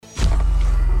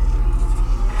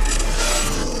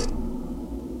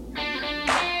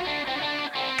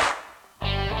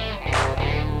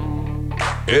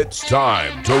It's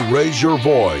time to raise your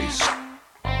voice.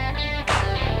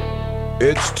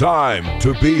 It's time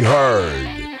to be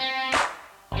heard.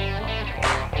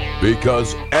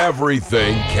 Because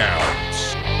everything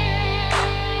counts.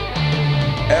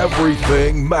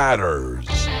 Everything matters.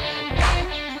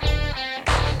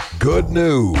 Good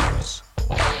news.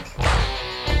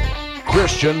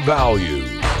 Christian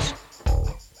values.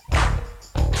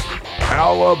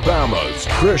 Alabama's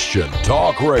Christian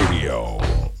Talk Radio.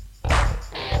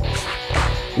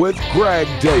 With Greg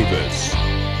Davis.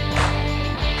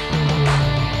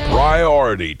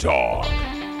 Priority Talk.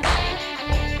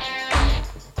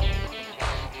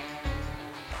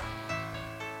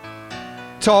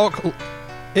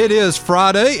 It is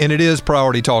Friday, and it is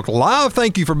Priority Talk Live.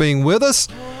 Thank you for being with us.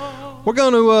 We're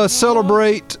going to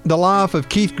celebrate the life of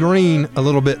Keith Green a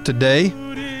little bit today.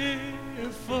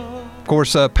 Of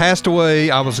course, passed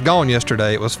away. I was gone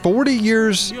yesterday. It was 40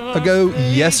 years ago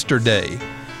yesterday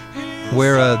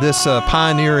where this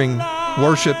pioneering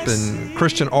worship and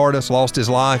Christian artist lost his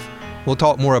life. We'll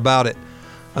talk more about it.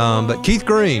 But Keith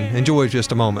Green, enjoy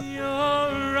just a moment.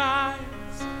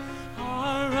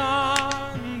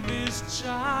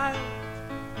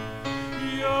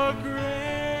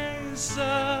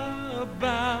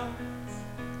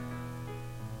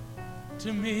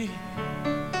 To me,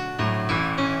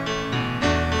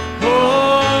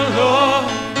 oh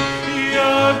Lord,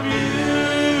 you're beautiful.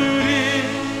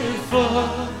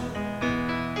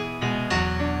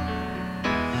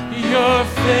 Your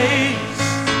face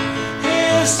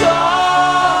is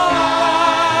all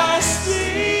I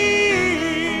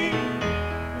see.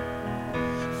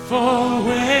 For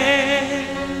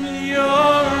when your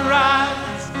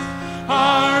eyes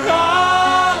are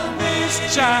on this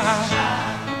child,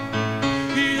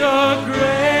 your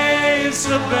grace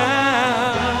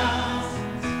abounds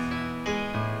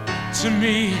to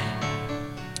me.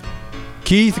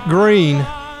 Keith Green,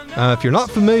 if you're not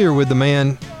familiar with the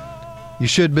man, you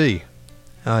should be.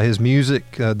 His music,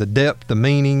 the depth, the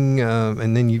meaning,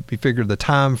 and then you figure the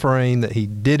time frame that he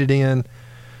did it in,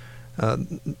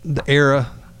 the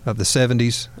era of the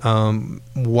 70s.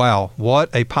 Wow, what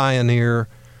a pioneer.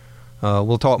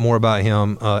 We'll talk more about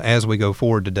him as we go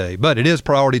forward today. But it is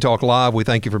Priority Talk Live. We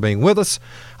thank you for being with us.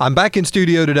 I'm back in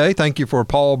studio today. Thank you for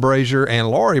Paul Brazier and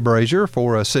Laurie Brazier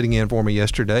for sitting in for me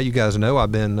yesterday. You guys know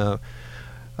I've been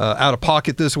out of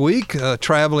pocket this week,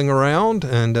 traveling around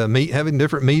and having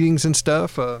different meetings and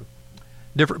stuff,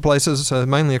 different places,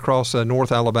 mainly across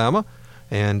North Alabama.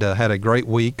 And had a great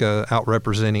week out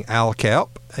representing ALCAP,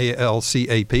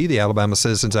 A-L-C-A-P, the Alabama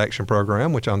Citizens Action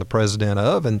Program, which I'm the president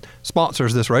of, and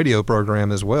sponsors this radio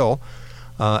program as well,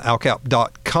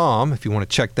 alcap.com, if you want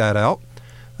to check that out.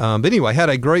 But anyway, had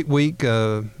a great week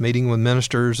meeting with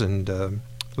ministers and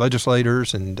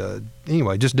legislators and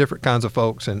anyway, just different kinds of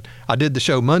folks. And I did the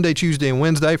show Monday, Tuesday, and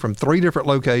Wednesday from 3 different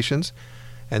locations.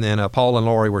 And then Paul and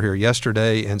Laurie were here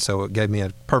yesterday, and so it gave me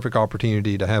a perfect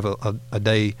opportunity to have a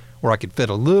day where I could fit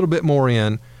a little bit more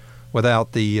in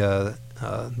without without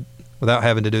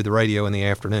having to do the radio in the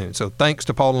afternoon. So thanks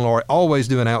to Paul and Laurie, always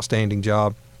do an outstanding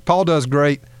job. Paul does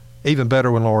great, even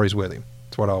better when Laurie's with him.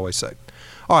 That's what I always say.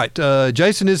 All right,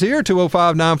 Jason is here,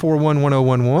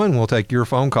 205-941-1011. We'll take your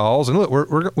phone calls. And look,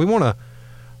 we want to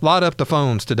light up the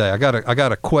phones today. I got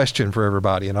a question for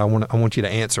everybody, and I want you to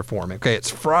answer for me. Okay,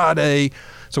 it's Friday,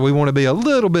 so we want to be a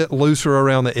little bit looser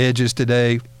around the edges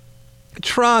today.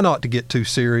 Try not to get too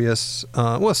serious.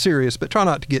 Serious, but try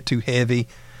not to get too heavy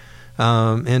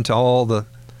into all the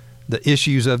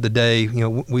issues of the day. You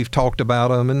know, we've talked about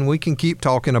them, and we can keep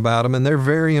talking about them, and they're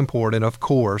very important, of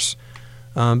course.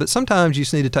 But sometimes you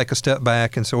just need to take a step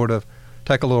back and sort of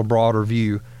take a little broader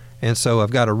view. And so I've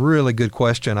got a really good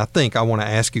question I think I want to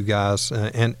ask you guys.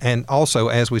 And also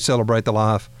as we celebrate the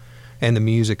life and the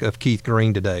music of Keith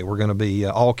Green today, we're going to be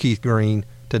all Keith Green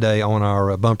today on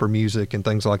our bumper music and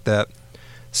things like that.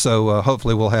 So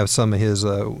hopefully we'll have some of his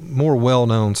more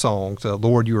well-known songs.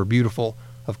 Lord, You Are Beautiful,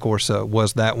 of course,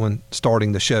 was that one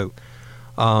starting the show.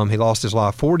 He lost his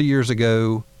life 40 years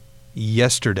ago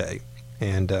yesterday.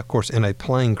 And, of course, in a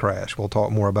plane crash. We'll talk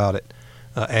more about it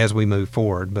as we move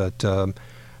forward. But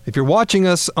if you're watching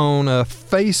us on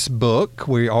Facebook,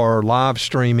 we are live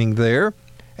streaming there.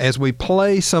 As we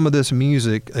play some of this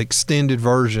music, extended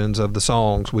versions of the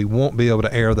songs, we won't be able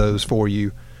to air those for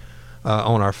you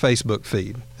on our Facebook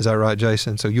feed. Is that right,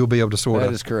 Jason? So you'll be able to sort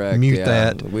that is correct. Mute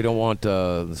that. We don't want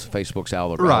Facebook's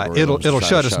algorithm. Right. It'll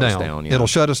shut us down. Yeah. It'll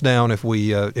shut us down if we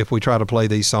try to play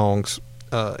these songs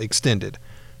extended.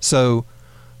 So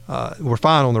we're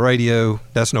fine on the radio.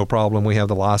 That's no problem. We have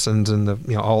the license and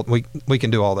we can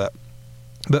do all that.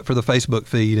 But for the Facebook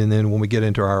feed, and then when we get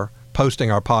into our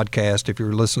posting our podcast, if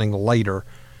you're listening later,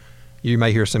 you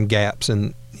may hear some gaps,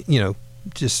 and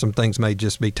just some things may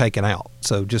just be taken out.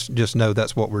 So just know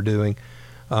that's what we're doing.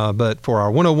 But for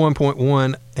our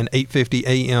 101.1 and 850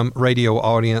 AM radio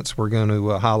audience, we're going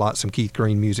to highlight some Keith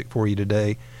Green music for you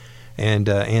today,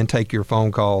 and take your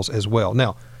phone calls as well.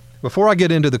 Now, before I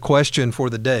get into the question for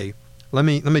the day, let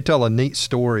me tell a neat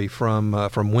story from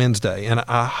Wednesday, and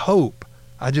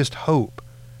I just hope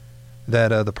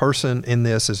that the person in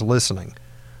this is listening.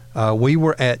 We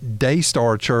were at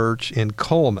Daystar Church in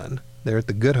Coleman, there at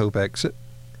the Good Hope exit,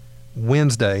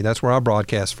 Wednesday. That's where I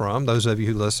broadcast from. Those of you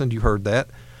who listened, you heard that.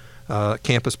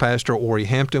 Campus pastor Ori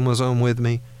Hampton was on with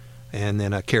me, and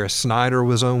then Kara Snyder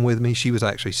was on with me. She was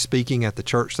actually speaking at the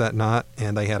church that night,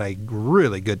 and they had a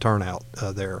really good turnout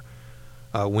there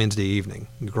Wednesday evening.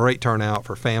 Great turnout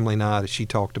for family night as she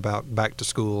talked about back to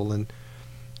school and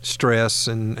stress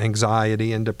and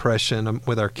anxiety and depression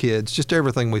with our kids, just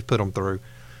everything we've put them through.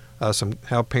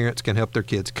 How parents can help their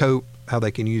kids cope, how they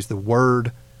can use the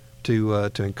Word to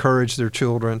encourage their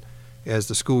children as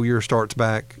the school year starts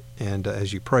back, and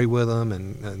as you pray with them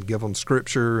and give them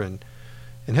Scripture and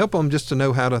help them just to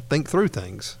know how to think through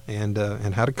things and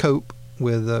how to cope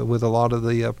with a lot of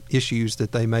the issues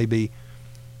that they may be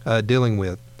dealing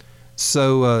with.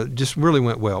 So just really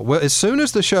went well. Well, as soon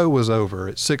as the show was over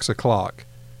at 6 o'clock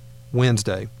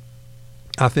Wednesday,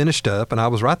 I finished up, and I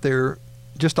was right there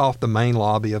just off the main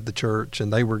lobby of the church,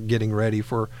 and they were getting ready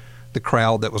for the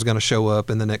crowd that was going to show up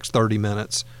in the next 30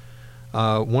 minutes.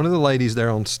 One of the ladies there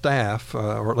on staff,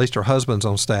 or at least her husband's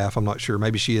on staff, I'm not sure,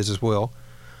 maybe she is as well,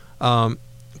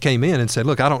 came in and said,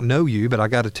 "Look, I don't know you, but I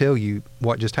got to tell you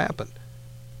what just happened."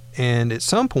 And at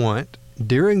some point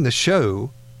during the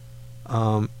show,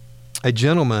 a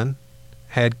gentleman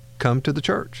had come to the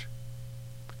church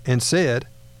and said,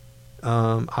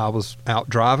 I was out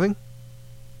driving,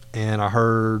 and I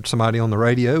heard somebody on the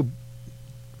radio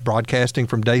broadcasting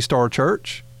from Daystar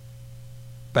Church,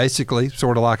 basically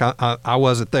sort of like I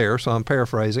wasn't there, so I'm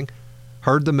paraphrasing,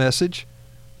 heard the message,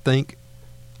 think,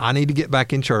 I need to get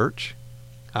back in church.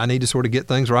 I need to sort of get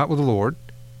things right with the Lord.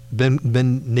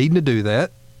 Been needing to do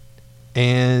that,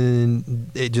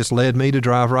 and it just led me to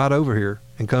drive right over here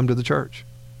and come to the church.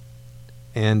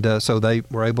 And so they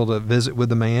were able to visit with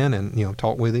the man and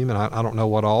talk with him, and I don't know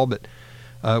what all, but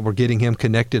we're getting him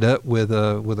connected up with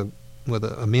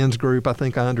a men's group. I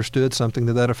think I understood something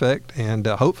to that effect, and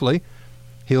hopefully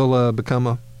he'll become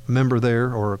a member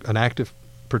there or an active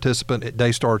participant at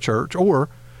Daystar Church or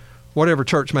whatever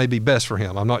church may be best for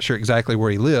him. I'm not sure exactly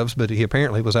where he lives, but he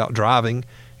apparently was out driving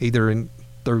either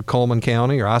through Coleman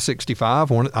County or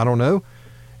I-65, I don't know,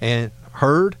 and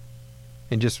heard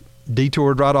and just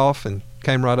detoured right off and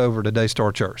came right over to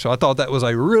Daystar Church. So I thought that was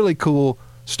a really cool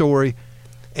story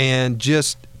and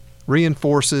just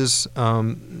reinforces,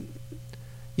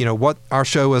 what our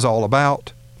show is all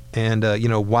about and,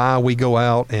 why we go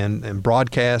out and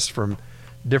broadcast from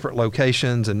different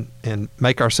locations and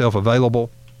make ourselves available.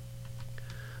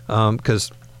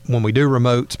 Because when we do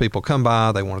remotes, people come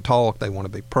by, they want to talk, they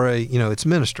want to pray. It's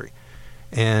ministry.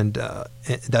 And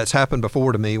that's happened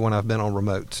before to me when I've been on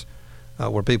remotes.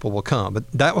 Where people will come, but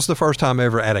that was the first time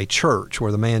ever at a church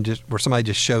where where somebody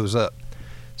just shows up.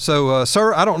 So,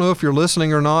 sir, I don't know if you're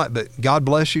listening or not, but God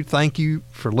bless you. Thank you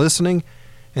for listening,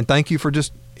 and thank you for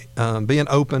just being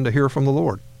open to hear from the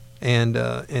Lord. And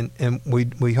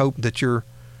we hope that your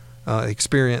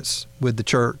experience with the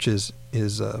church is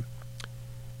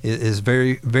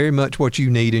very, very much what you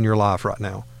need in your life right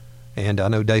now. And I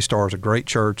know Daystar is a great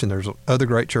church, and there's other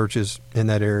great churches in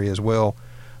that area as well.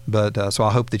 But so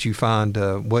I hope that you find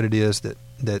what it is that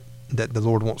the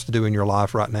Lord wants to do in your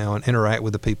life right now and interact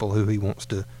with the people who He wants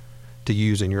to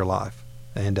use in your life.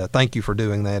 And thank you for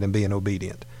doing that and being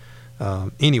obedient.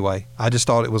 Anyway, I just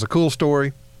thought it was a cool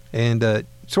story and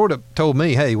sort of told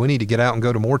me, hey, we need to get out and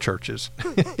go to more churches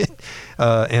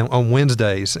and on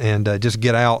Wednesdays and just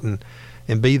get out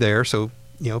and be there so,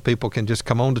 people can just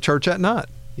come on to church at night.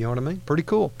 You know what I mean? Pretty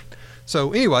cool.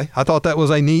 So anyway, I thought that was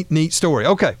a neat story.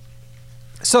 Okay.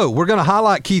 So we're going to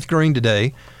highlight Keith Green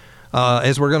today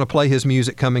as we're going to play his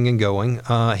music coming and going.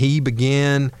 He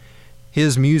began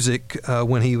his music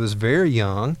when he was very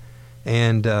young,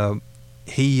 and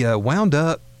he wound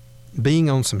up being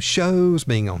on some shows,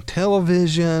 being on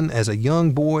television as a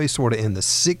young boy, sort of in the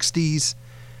 60s,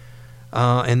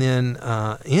 and then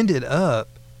ended up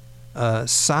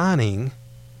signing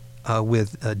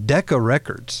with Decca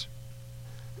Records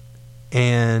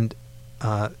and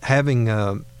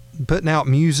having... putting out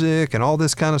music and all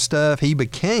this kind of stuff. He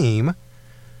became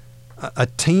a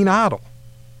teen idol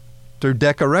through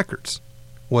Decca Records.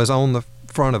 Was on the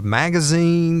front of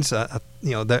magazines. I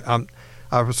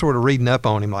I was sort of reading up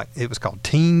on him. Like, it was called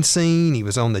Teen Scene. He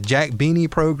was on the Jack Benny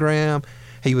program.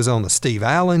 He was on the Steve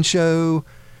Allen show.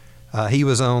 He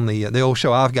was on the old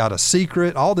show I've Got a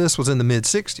Secret. All this was in the mid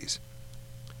 '60s,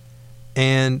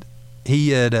 and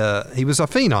he was a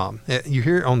phenom. You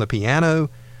hear it on the piano,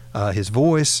 his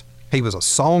voice. He was a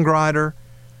songwriter,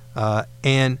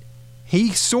 and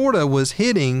he sort of was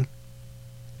hitting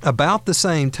about the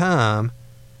same time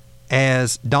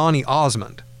as Donny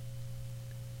Osmond.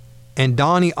 And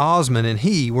Donny Osmond and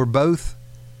he were both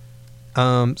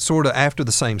sort of after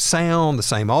the same sound, the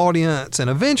same audience, and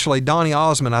eventually Donny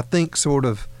Osmond, I think, sort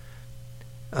of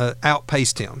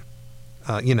outpaced him,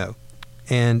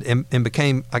 and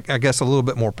became, I guess, a little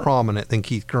bit more prominent than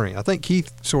Keith Green. I think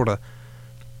Keith sort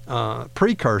of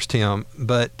precursed him,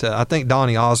 but I think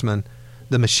Donny Osmond,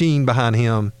 the machine behind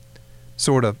him,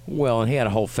 sort of. Well, and he had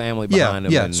a whole family behind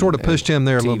him. Yeah, sort of pushed him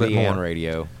there a little bit TV more. and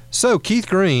radio. So Keith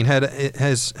Green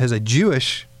has a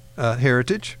Jewish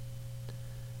heritage.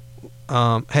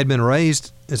 Had been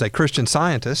raised as a Christian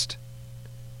Scientist,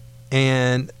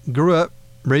 and grew up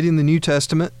reading the New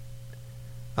Testament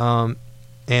and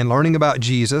learning about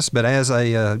Jesus. But as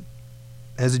a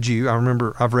Jew, I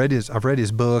remember I've read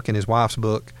his book and his wife's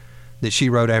book that she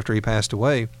wrote after he passed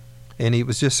away, and it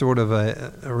was just sort of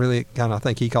a really kind of, I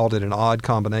think he called it an odd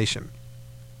combination.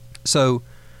 So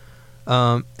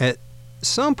at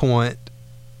some point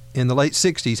in the late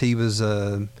 '60s, he was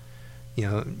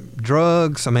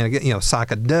drugs,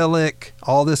 psychedelic,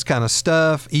 all this kind of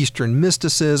stuff, Eastern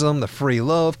mysticism, the free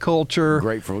love culture.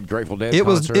 Grateful Dead It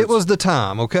concerts. was the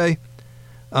time, okay?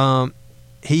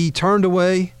 He turned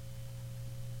away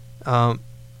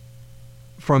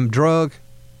from drug.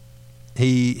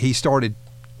 He started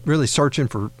really searching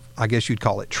for, I guess you'd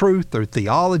call it, truth or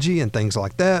theology and things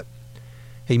like that.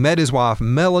 He met his wife,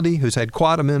 Melody, who's had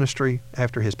quite a ministry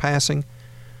after his passing,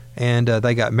 and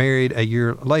they got married a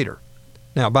year later.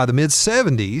 Now, by the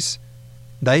mid-'70s,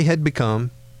 they had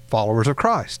become followers of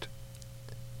Christ.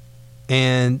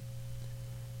 And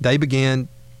they began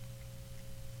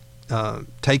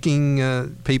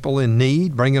taking people in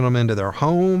need, bringing them into their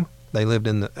home. They lived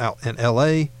out in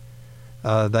L.A.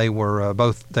 They were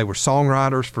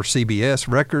songwriters for CBS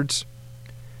Records,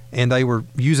 and they were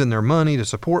using their money to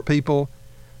support people.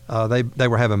 They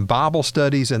were having Bible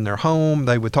studies in their home.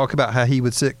 They would talk about how he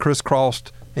would sit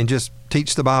crisscrossed and just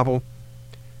teach the Bible.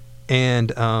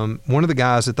 And one of the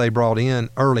guys that they brought in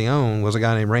early on was a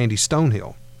guy named Randy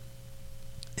Stonehill.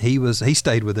 He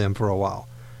stayed with them for a while.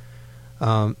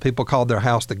 People called their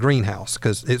house the greenhouse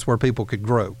because it's where people could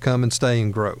grow, come and stay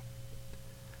and grow.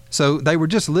 So they were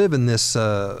just living this,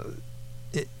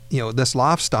 this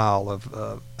lifestyle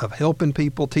of helping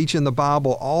people, teaching the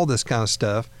Bible, all this kind of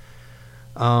stuff.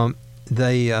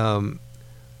 They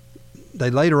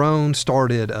later on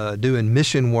started doing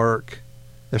mission work.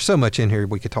 There's so much in here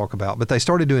we could talk about, but they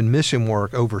started doing mission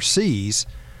work overseas.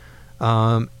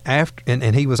 And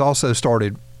he was also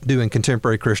started doing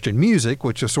contemporary Christian music,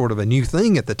 which was sort of a new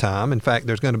thing at the time. In fact,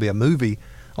 there's going to be a movie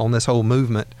on this whole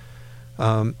movement.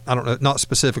 I don't know, not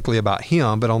specifically about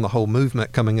him, but on the whole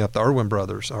movement coming up. The Irwin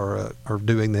brothers are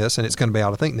doing this, and it's going to be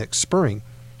out, I think, next spring.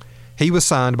 He was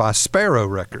signed by Sparrow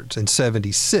Records in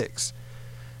 '76,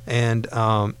 and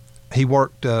he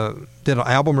worked, did an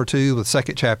album or two with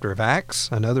Second Chapter of Acts,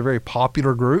 another very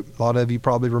popular group. A lot of you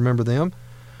probably remember them.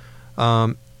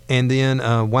 And then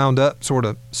wound up sort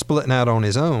of splitting out on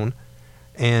his own.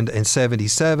 And in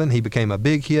 '77, he became a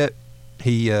big hit.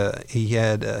 He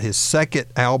had his second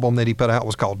album that he put out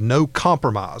was called No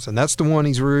Compromise, and that's the one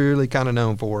he's really kind of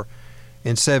known for.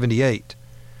 In '78,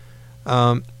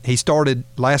 he started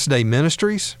Last Day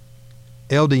Ministries.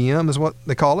 LDM is what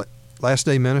they call it, Last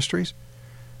Day Ministries.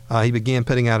 He began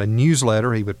putting out a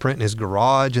newsletter he would print in his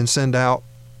garage and send out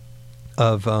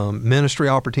of ministry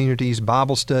opportunities,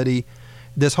 Bible study.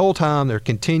 This whole time, they're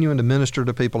continuing to minister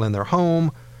to people in their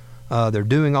home. They're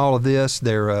doing all of this.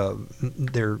 They're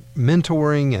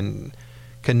mentoring and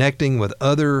connecting with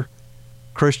other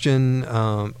Christian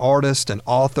artists and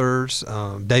authors,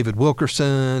 David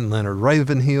Wilkerson, Leonard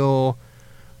Ravenhill,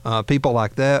 people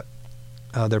like that.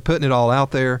 They're putting it all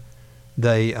out there.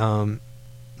 They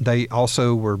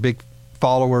also were big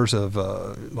followers of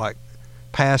like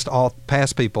past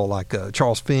people like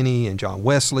Charles Finney and John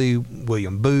Wesley,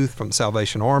 William Booth from the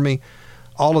Salvation Army,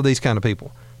 all of these kind of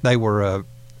people. They were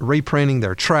reprinting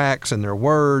their tracts and their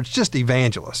words, just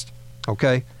evangelists.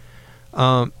 Okay.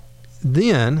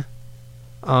 Then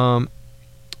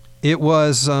it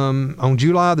was on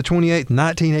July the 28th,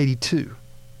 1982,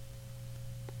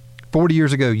 40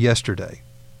 years ago yesterday,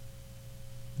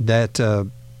 that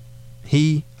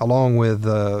he, along with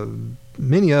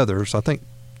many others, I think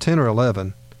 10 or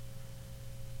 11,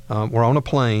 were on a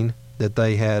plane that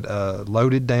they had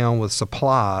loaded down with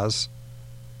supplies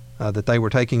that they were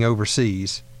taking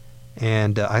overseas.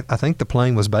 And I think the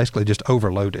plane was basically just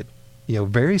overloaded.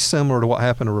 Very similar to what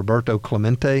happened to Roberto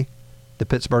Clemente, the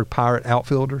Pittsburgh Pirate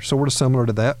outfielder, sort of similar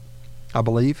to that, I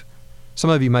believe. Some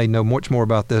of you may know much more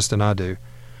about this than I do.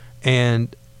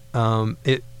 And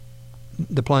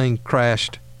the plane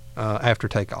crashed after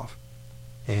takeoff.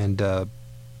 And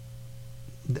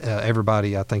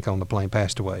everybody, I think, on the plane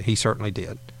passed away. He certainly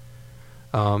did.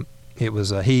 It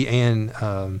was he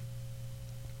and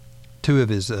two of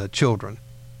his children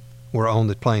were on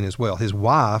the plane as well. His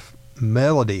wife,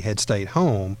 Melody, had stayed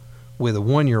home with a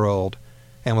 1-year-old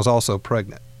and was also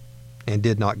pregnant and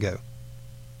did not go.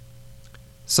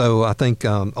 So I think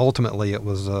ultimately it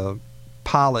was a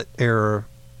pilot error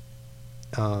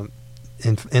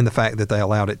in the fact that they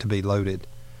allowed it to be loaded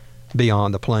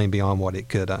beyond the plane, beyond what it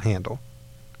could handle.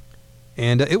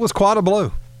 And it was quite a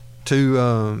blow to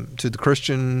the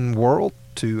Christian world,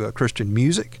 to Christian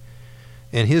music.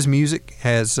 And his music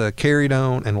has carried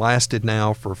on and lasted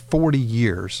now for 40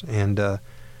 years, and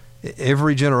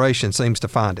every generation seems to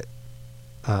find it.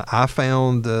 I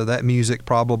found that music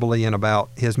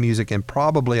his music in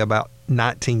probably about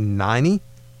 1990.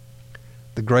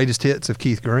 The Greatest Hits of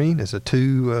Keith Green is a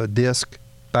 2-disc,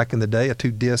 back in the day, a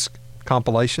 2-disc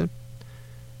compilation.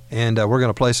 And we're going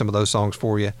to play some of those songs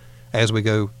for you as we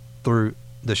go through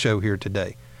the show here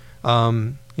today.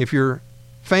 If you're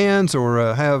fans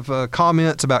or have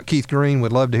comments about Keith Green,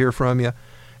 would love to hear from you.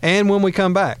 And when we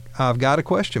come back, I've got a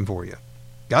question for you.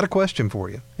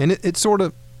 And it sort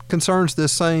of concerns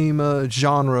this same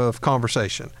genre of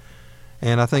conversation.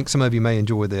 And I think some of you may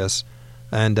enjoy this,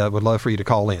 and would love for you to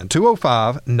call in.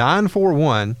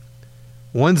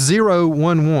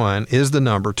 205-941-1011 is the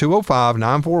number.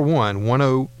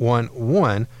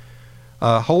 205-941-1011.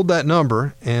 Hold that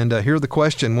number and hear the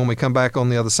question when we come back on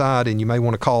the other side, and you may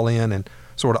want to call in and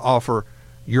sort of offer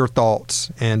your thoughts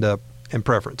and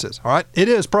preferences. All right, it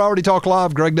is Priority Talk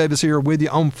Live. Greg Davis here with you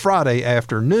on Friday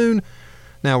afternoon.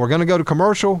 Now, we're going to go to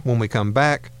commercial. When we come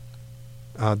back,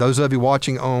 those of you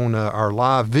watching on our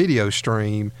live video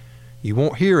stream, you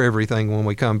won't hear everything when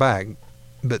we come back,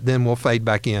 but then we'll fade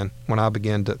back in when I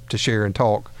begin to share and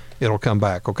talk. It'll come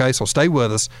back, okay? So stay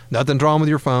with us. Nothing's wrong with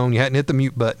your phone. You hadn't hit the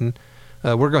mute button.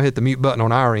 We're going to hit the mute button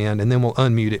on our end, and then we'll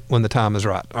unmute it when the time is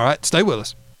right. All right, stay with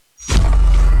us.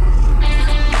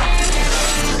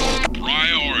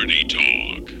 Priority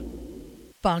Talk.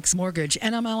 Fox Mortgage,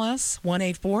 NMLS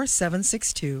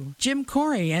 184762. Jim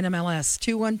Corey, NMLS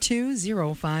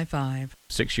 212055.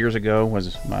 6 years ago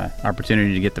was my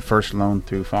opportunity to get the first loan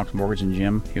through Fox Mortgage and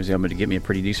Jim. He was able to get me a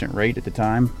pretty decent rate at the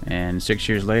time, and 6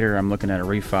 years later I'm looking at a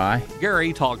refi.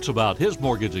 Gary talks about his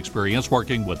mortgage experience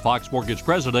working with Fox Mortgage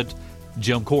President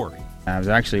Jim Corey. I was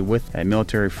actually with a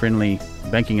military-friendly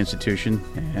banking institution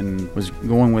and was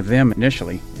going with them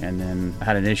initially, and then I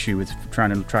had an issue with trying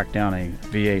to track down a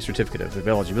VA certificate of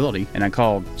eligibility, and I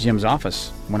called Jim's office.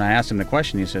 When I asked him the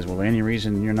question, he says, well, any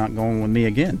reason you're not going with me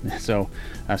again? So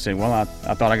I said, well, I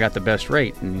thought I got the best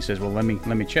rate, and he says, well, let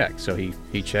me check. So he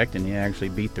checked, and he actually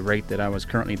beat the rate that I was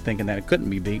currently thinking that it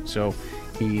couldn't be beat. So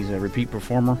he's a repeat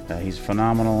performer. He's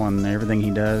phenomenal in everything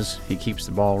he does. He keeps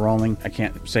the ball rolling. I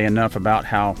can't say enough about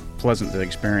how pleasant the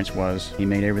experience was. He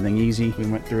made everything easy. We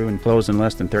went through and closed in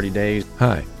less than 30 days.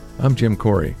 Hi, I'm Jim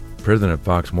Corey, president of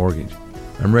Fox Mortgage.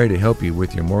 I'm ready to help you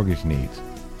with your mortgage needs.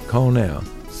 Call now,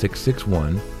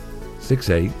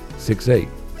 661-6868.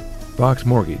 Fox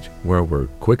Mortgage, where we're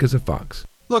quick as a fox.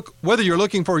 Look, whether you're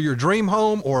looking for your dream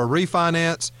home or a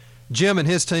refinance, Jim and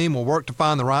his team will work to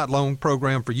find the right loan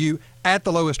program for you at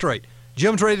the lowest rate.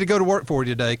 Jim's ready to go to work for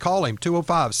you today. Call him,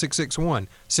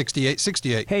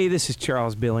 205-661-6868. Hey, this is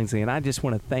Charles Billingsley, and I just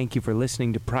want to thank you for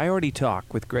listening to Priority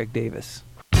Talk with Greg Davis.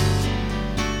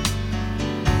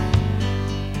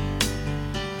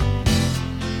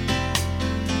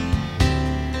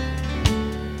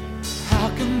 How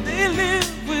can they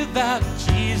live without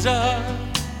Jesus?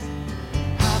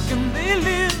 How can they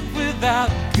live without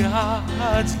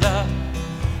God's love?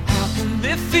 How can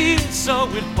they feel so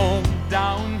at home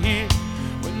down here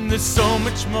when there's so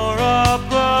much more up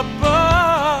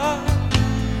above?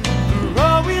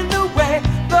 Throwing away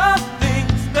the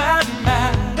things that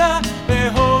matter, they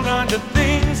hold on to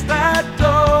things that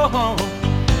don't.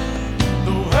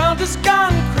 The world has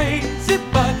gone crazy,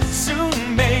 but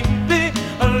soon maybe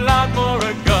a lot more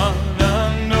are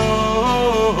gonna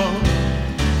know.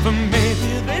 For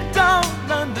maybe they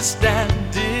don't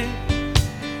understand it,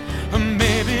 or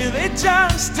maybe they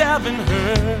just haven't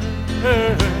heard,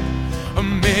 or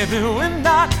maybe we're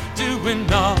not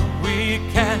doing all we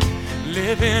can,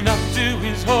 living up to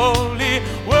His holy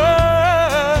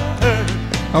word.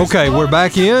 Okay, we're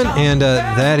back in, and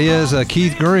that is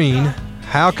Keith Green.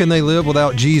 How Can They Live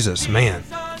Without Jesus? Man,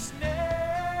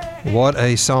 what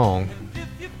a song.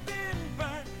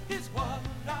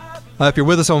 If you're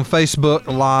with us on Facebook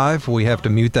Live, we have to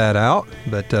mute that out,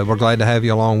 but we're glad to have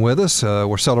you along with us.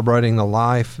 We're celebrating the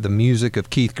life, the music of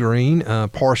Keith Green,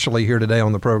 partially here today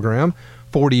on the program.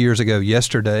 40 years ago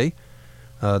yesterday,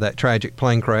 that tragic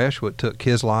plane crash, what took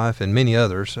his life and many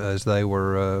others as they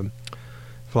were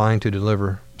flying to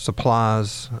deliver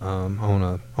supplies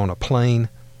on a plane,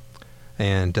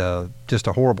 and just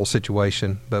a horrible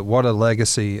situation. But what a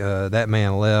legacy that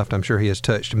man left. I'm sure he has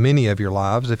touched many of your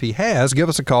lives. If he has, give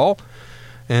us a call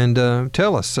and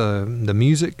tell us the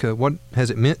music, what has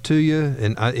it meant to you,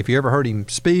 and if you ever heard him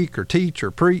speak or teach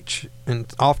or preach,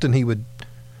 and often he would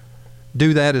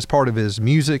do that as part of his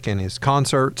music and his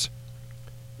concerts.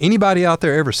 Anybody out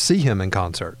there ever see him in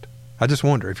concert? I just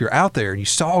wonder, if you're out there and you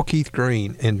saw Keith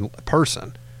Green in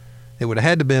person, it would have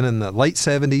had to have been in the late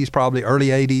 70s, probably early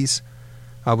 80s.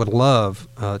 I would love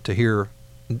to hear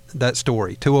that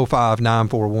story.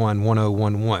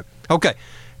 205-941-1011. Okay,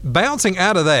 bouncing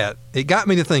out of that, it got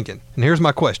me to thinking, and here's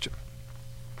my question.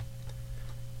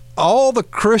 All the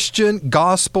Christian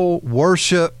gospel,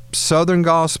 worship, Southern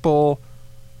gospel,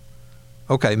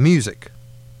 music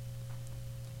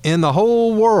in the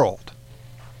whole world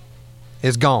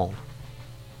is gone.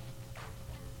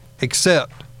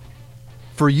 Except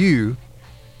for you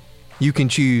can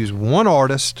choose one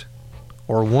artist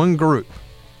or one group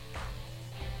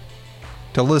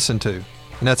to listen to,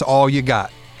 and that's all you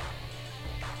got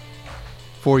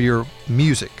for your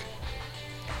music,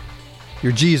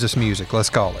 your Jesus music, let's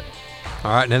call it.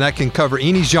 All right, and that can cover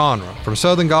any genre, from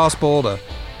Southern gospel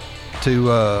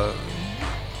to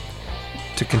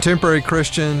contemporary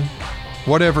Christian,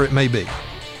 whatever it may be.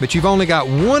 But you've only got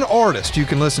one artist you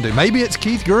can listen to. Maybe it's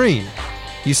Keith Green.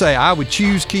 You say, I would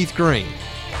choose Keith Green.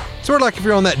 Sort of like if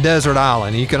you're on that desert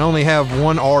island and you can only have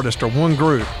one artist or one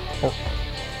group.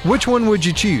 Which one would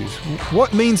you choose?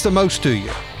 What means the most to you?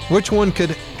 Which one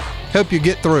could help you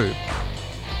get through?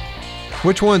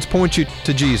 Which ones point you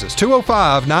to Jesus?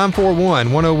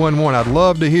 205-941-1011. I'd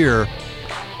love to hear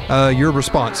your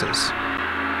responses.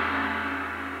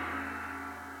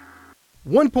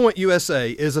 One Point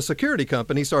USA is a security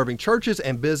company serving churches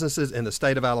and businesses in the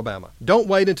state of Alabama. Don't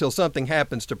wait until something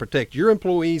happens to protect your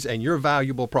employees and your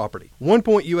valuable property. One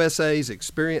Point USA's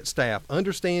experienced staff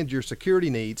understands your security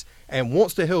needs and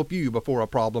wants to help you before a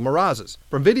problem arises.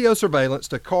 From video surveillance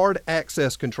to card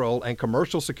access control and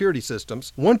commercial security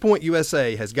systems, One Point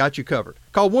USA has got you covered.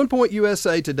 Call One Point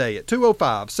USA today at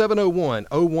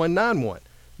 205-701-0191.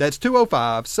 That's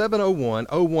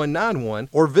 205-701-0191,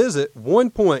 or visit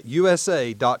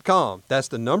onepointusa.com. That's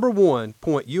the number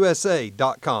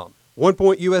onepointusa.com. One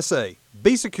Point USA.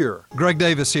 Be secure. Greg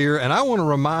Davis here, and I want to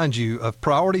remind you of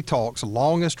Priority Talk's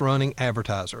longest-running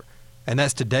advertiser, and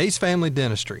that's Today's Family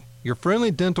Dentistry, your friendly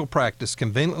dental practice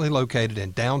conveniently located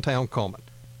in downtown Coleman.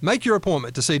 Make your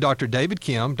appointment to see Dr. David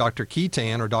Kim, Dr. Key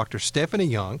Tan, or Dr. Stephanie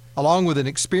Young, along with an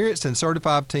experienced and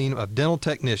certified team of dental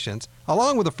technicians,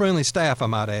 along with a friendly staff, I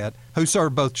might add, who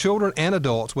serve both children and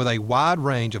adults with a wide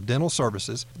range of dental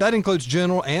services. That includes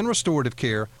general and restorative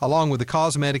care, along with the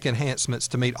cosmetic enhancements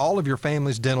to meet all of your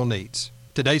family's dental needs.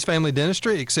 Today's Family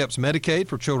Dentistry accepts Medicaid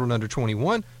for children under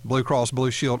 21, Blue Cross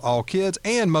Blue Shield All Kids,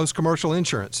 and most commercial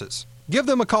insurances. Give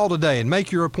them a call today and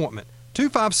make your appointment.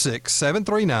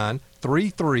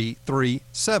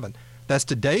 256-739-3337. That's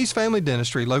Today's Family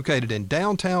Dentistry located in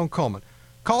downtown Coleman.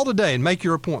 Call today and make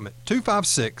your appointment.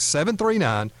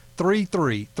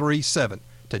 256-739-3337.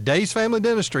 Today's Family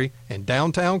Dentistry in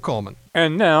downtown Coleman.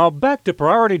 And now back to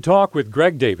Priority Talk with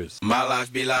Greg Davis. My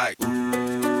life be like, yeah.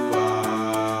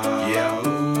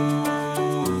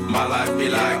 My life be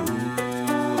like,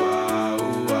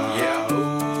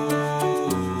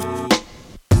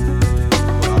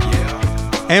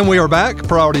 And we are back,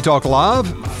 Priority Talk Live.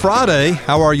 Friday,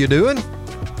 how are you doing?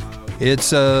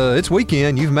 It's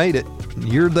weekend. You've made it.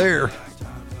 You're there.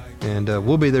 And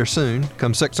we'll be there soon,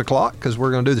 come 6 o'clock, because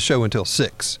we're going to do the show until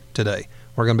 6 today.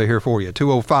 We're going to be here for you.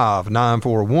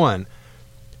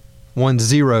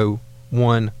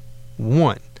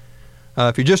 205-941-1011.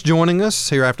 If you're just joining us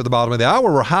here after the bottom of the hour,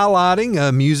 we're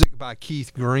highlighting music by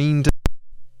Keith Green.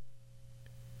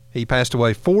 He passed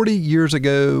away 40 years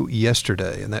ago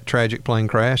yesterday in that tragic plane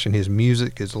crash, and his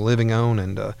music is living on,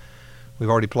 and we've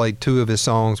already played 2 of his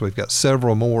songs. We've got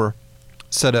several more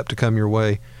set up to come your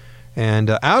way. And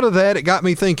out of that, it got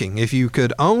me thinking, if you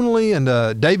could only, and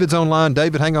David's online.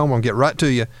 David, hang on, I'm going to get right to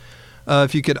you.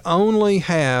 If you could only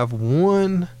have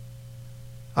one,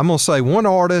 I'm going to say one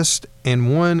artist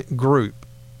and one group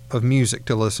of music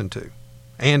to listen to,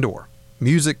 and or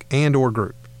music and or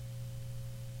group.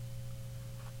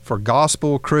 For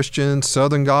gospel, Christian,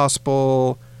 Southern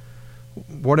gospel,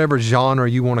 whatever genre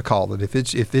you want to call it. If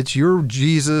it's your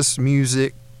Jesus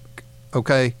music,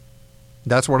 okay,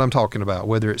 that's what I'm talking about.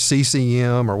 Whether it's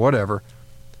CCM or whatever,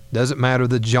 doesn't matter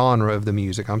the genre of the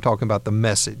music. I'm talking about the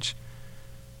message.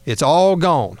 It's all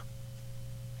gone,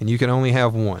 and you can only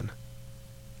have one.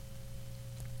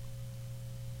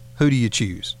 Who do you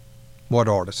choose? What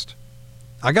artist?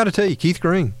 I got to tell you, Keith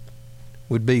Green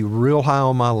would be real high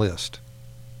on my list.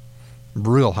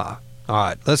 Real high. All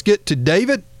right, let's get to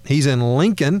David. He's in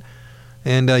Lincoln,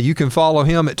 and you can follow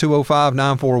him at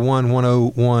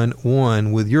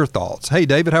 205-941-1011 with your thoughts. Hey,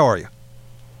 David, how are you?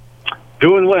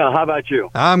 Doing well. How about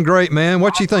you? I'm great, man.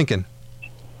 What you thinking?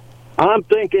 I'm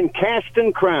thinking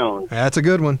Casting Crowns. That's a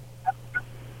good one.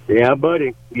 Yeah,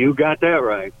 buddy. You got that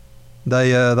right.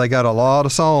 They got a lot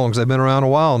of songs. They've been around a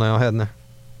while now, haven't they?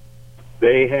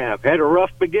 They have. Had a rough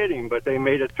beginning, but they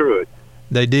made it through it.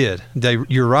 They did.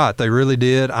 You're right. They really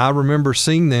did. I remember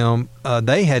seeing them.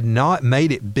 They had not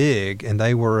made it big, and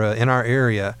they were in our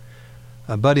area.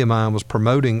 A buddy of mine was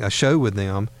promoting a show with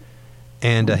them,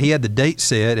 and he had the date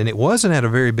set, and it wasn't at a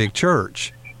very big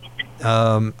church.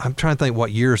 I'm trying to think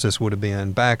what years this would have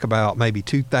been. Back about maybe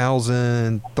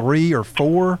 2003 or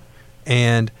 4.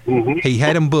 And he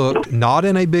had them booked, not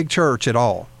in a big church at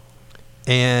all.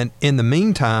 And in the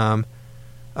meantime,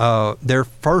 their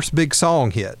first big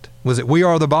song hit. Was it We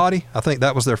Are the Body? I think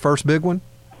that was their first big one.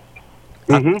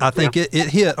 I think it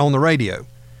hit on the radio.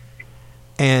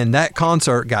 And that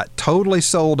concert got totally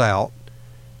sold out.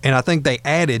 And I think they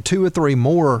added 2 or 3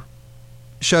 more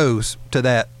shows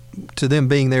to them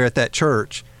being there at that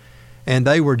church. And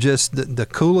they were just the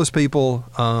coolest people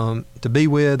to be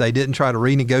with. They didn't try to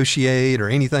renegotiate or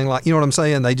anything like, you know what I'm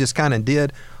saying? They just kind of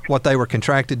did what they were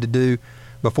contracted to do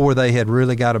before they had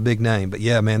really got a big name. But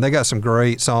yeah, man, they got some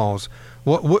great songs.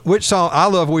 Which song? I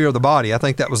love We Are the Body. I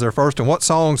think that was their first. And what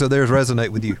songs of theirs resonate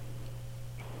with you?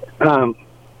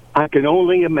 I can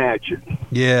only imagine.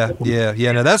 Yeah.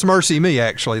 Now that's Mercy Me,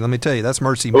 actually. Let me tell you, that's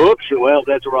Mercy Me. Oops, well,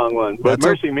 that's the wrong one. But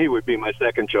Mercy Me would be my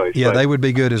second choice. Yeah, they would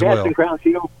be good as well. Casting Crowns,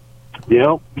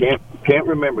 can't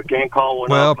remember, can't call one.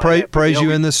 Well, Praise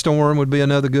You in This Storm would be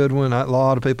another good one. A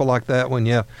lot of people like that one.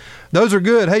 Yeah, those are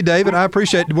good. Hey, David, I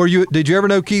appreciate it. Did you ever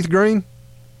know Keith Green?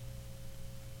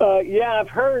 Yeah, I've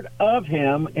heard of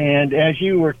him, and as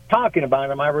you were talking about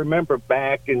him, I remember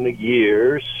back in the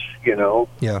years.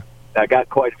 Yeah, I got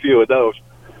quite a few of those.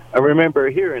 I remember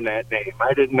hearing that name.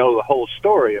 I didn't know the whole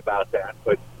story about that,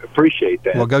 but appreciate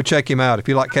that. Well, go check him out. If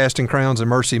you like Casting Crowns and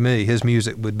Mercy Me, his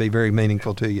music would be very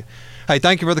meaningful to you. Hey,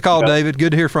 thank you for the call, David.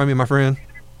 Good to hear from you, my friend.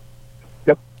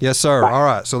 Yep. Yes, sir. Bye. All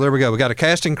right, so there we go. We got a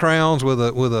Casting Crowns with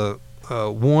a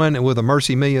 1 and with a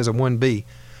Mercy Me as a 1B.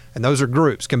 And those are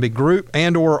groups. Can be group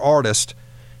and or artist.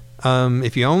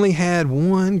 If you only had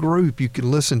one group you could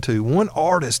listen to, one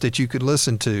artist that you could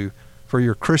listen to for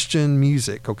your Christian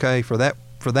music, okay, for that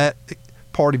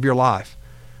part of your life,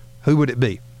 who would it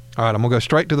be? All right, I'm going to go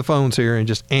straight to the phones here and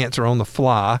just answer on the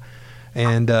fly.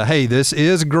 And, hey, this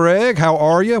is Greg. How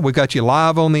are you? We got you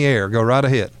live on the air. Go right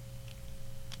ahead.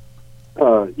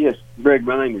 Yes, Greg,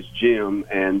 my name is Jim,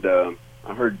 and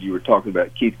I heard you were talking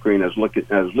about Keith Green. I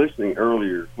was listening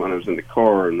earlier when I was in the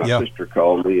car, and my sister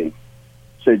called me and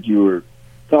said you were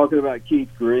talking about Keith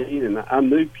Green, and I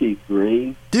knew Keith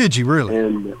Green. Did you really?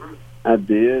 And I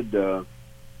did.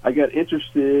 I got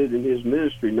interested in his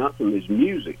ministry, not from his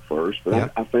music first,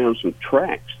 but I found some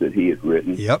tracks that he had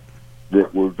written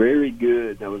that were very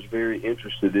good. I was very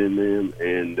interested in them,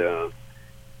 and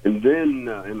then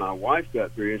my wife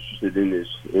got very interested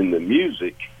in the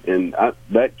music, and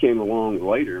that came along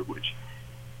later. Which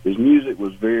his music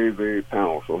was very, very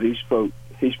powerful. He spoke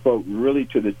really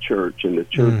to the church and the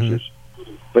church's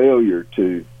failure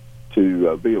to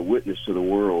be a witness to the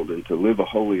world and to live a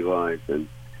holy life, and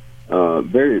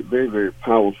very, very, very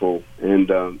powerful.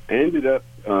 And ended up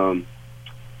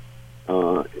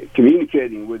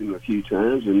communicating with him a few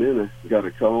times, and then I got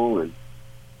a call, and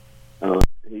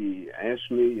he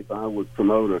asked me if I would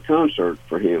promote a concert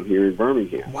for him here in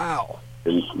Birmingham. Wow!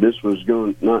 And this was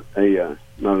not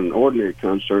an ordinary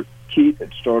concert. Keith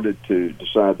had started to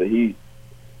decide that he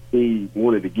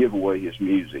wanted to give away his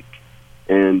music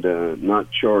and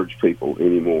not charge people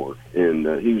anymore.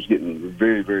 And he was getting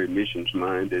very, very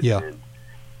missions-minded. Yeah.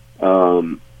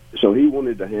 And, so he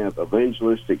wanted to have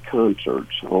evangelistic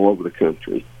concerts all over the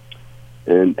country.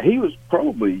 And he was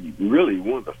probably really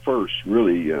one of the first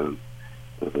really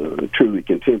truly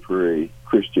contemporary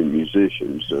Christian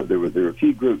musicians. There were a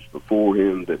few groups before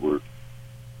him that were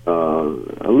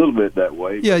a little bit that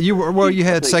way. Yeah, you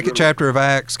had second chapter of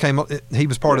Acts came. He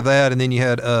was part of that, and then you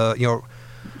had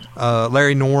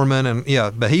Larry Norman, and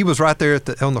but he was right there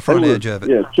on the front edge of it.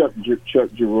 Yeah, Chuck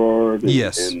Girard. And,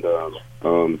 yes. And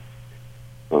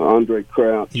Andre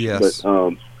Crouch. Yes.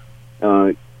 But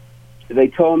they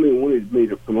called me and wanted me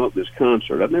to promote this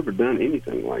concert. I've never done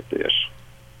anything like this.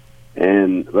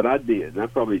 But I did. And I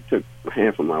probably took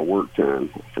half of my work time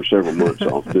for several months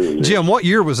off doing this. Jim, what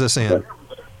year was this in?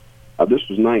 This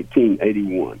was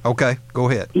 1981. Okay, go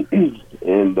ahead.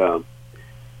 And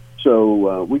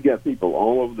so we got people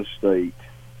all over the state.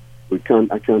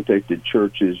 I contacted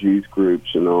churches, youth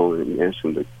groups, and all, and asked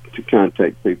them to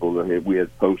contact people. We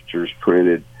had posters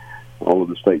printed all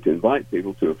over the state to invite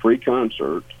people to a free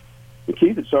concert. And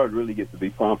Keith had started to really get to be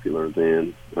popular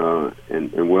then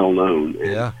and well known.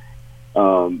 Yeah.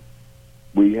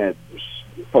 We had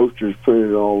posters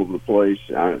printed all over the place.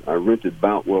 I rented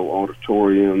Boutwell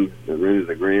Auditorium, I rented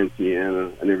a grand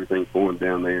piano and everything for him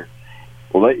down there.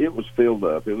 Well, it was filled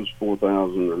up. It was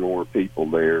 4,000 or more people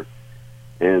there.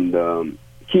 And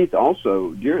Keith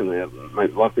also, during that, a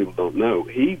lot of people don't know,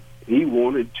 he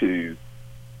wanted to,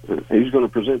 he was going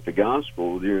to present the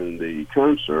gospel during the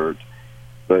concert,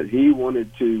 but he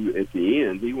wanted to, at the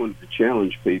end, he wanted to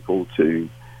challenge people to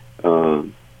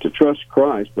trust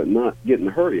Christ, but not get in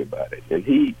a hurry about it. And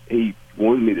he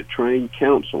wanted me to train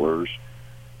counselors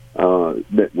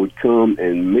that would come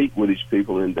and meet with these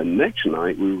people. And the next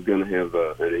night, we were going to have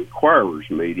an inquirers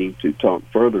meeting to talk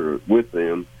further with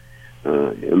them,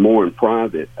 and more in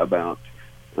private about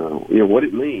what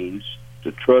it means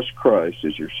to trust Christ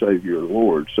as your Savior and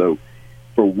Lord. So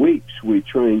for weeks, we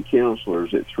trained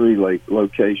counselors at 3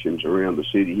 locations around the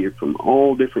city here from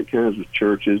all different kinds of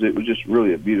churches. It was just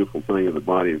really a beautiful thing of the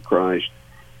body of Christ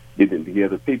getting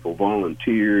together. People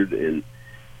volunteered, and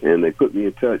they put me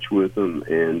in touch with them.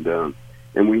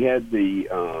 And we had the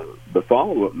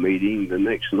follow-up meeting the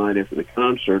next night after the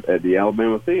concert at the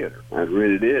Alabama Theater. I'd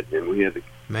rented it, and we had the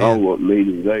follow-up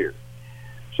meeting there.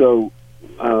 So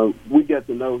we got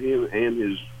to know him and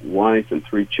his wife and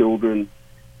 3 children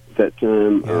at that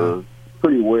time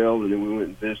pretty well, and then we went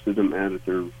and visited them out at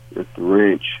the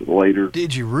ranch later.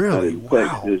 Did you really? In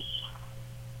Texas.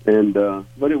 And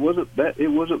but it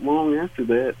wasn't long after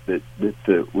that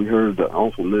we heard the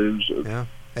awful news of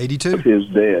 82 of his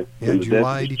death. Yeah, and the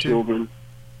July death of his 82. children.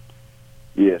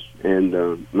 Yes,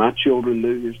 and my children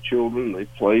knew his children. They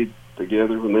played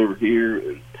together when they were here,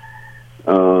 and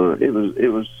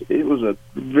it was a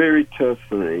very tough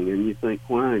thing. And you think,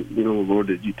 why, Lord,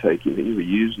 did you take him? You were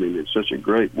using him in such a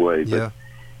great way. But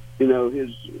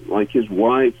his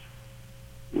wife,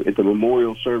 at the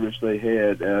memorial service they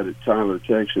had out at Tyler,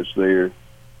 Texas, there,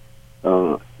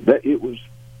 that it was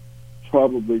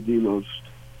probably the most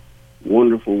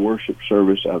wonderful worship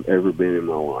service I've ever been in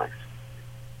my life.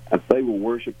 They were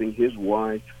worshiping. His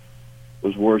wife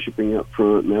was worshiping up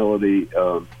front. Melody,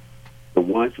 the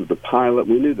wife of the pilot.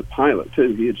 We knew the pilot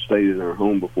too. He had stayed in our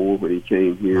home before when he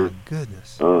came here. My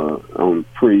goodness. On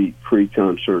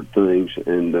pre-concert things,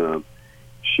 and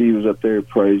she was up there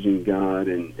praising God,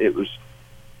 and it was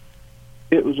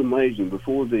amazing.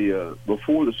 Before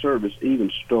the service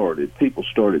even started, people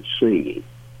started singing,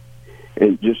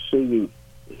 and just singing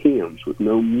hymns with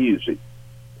no music,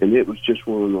 and it was just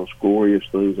one of the most glorious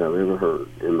things I've ever heard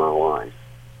in my life.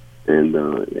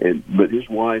 But his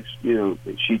wife,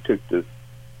 she took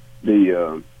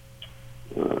the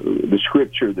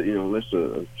scripture that unless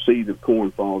a seed of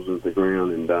corn falls into the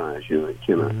ground and dies, it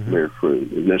cannot bear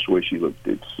fruit, and that's the way she looked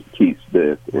at Keith's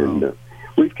death. Wow. And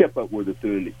we've kept up with her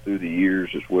through the years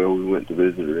as well. We went to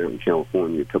visit her out in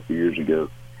California a couple of years ago.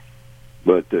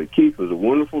 But Keith was a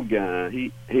wonderful guy.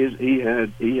 He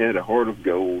had a heart of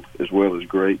gold as well as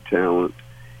great talent,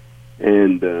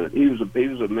 and he was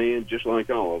a man just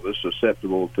like all of us,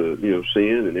 susceptible to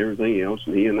sin and everything else.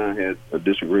 And he and I had a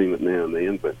disagreement now and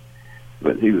then,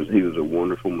 but he was a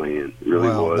wonderful man. Really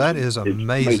was. That is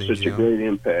amazing. It made such a great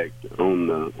impact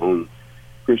on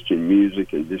Christian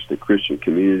music and just the Christian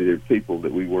community. The people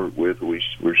that we work with,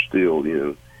 we're still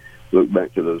look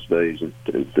back to those days and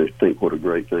think what a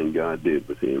great thing God did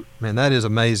with him. Man, that is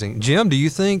amazing. Jim, do you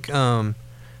think, I'm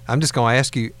just going to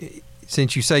ask you,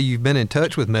 since you say you've been in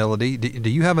touch with Melody, do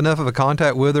you have enough of a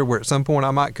contact with her where at some point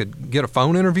I could get a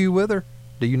phone interview with her?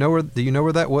 Do you know her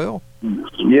that well?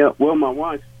 Yeah, well, my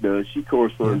wife does. She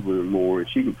corresponds with her more, and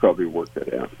she can probably work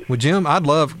that out. Well, Jim, I'd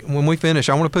love, when we finish,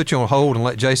 I want to put you on hold and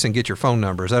let Jason get your phone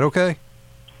number. Is that okay?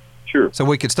 Sure. So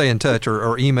we could stay in touch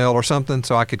or email or something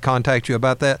so I could contact you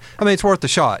about that. I mean, it's worth the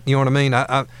shot. You know what I mean?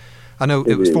 I know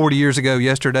it was 40 years ago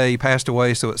yesterday. He passed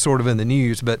away, so it's sort of in the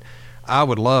news. But I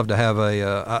would love to have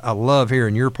I love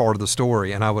hearing your part of the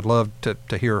story, and I would love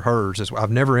to hear hers. I've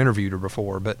never interviewed her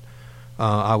before, but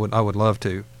I would love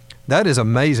to. That is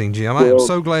amazing, Jim. I am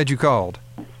so glad you called.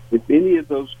 If any of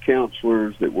those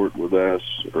counselors that work with us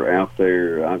are out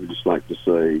there, I would just like to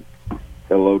say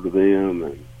hello to them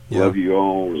and love you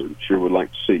all, and sure would like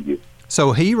to see you.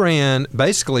 So he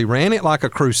basically ran it like a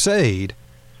crusade,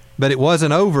 but it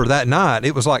wasn't over that night.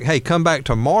 It was like, hey, come back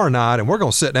tomorrow night and we're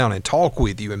going to sit down and talk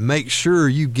with you and make sure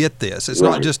you get this. It's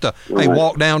not just hey,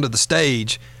 walk down to the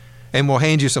stage and we'll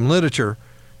hand you some literature.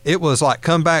 It was like,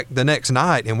 come back the next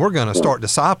night and we're going to start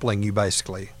discipling you,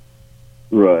 basically.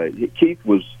 Right. Keith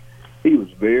was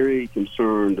very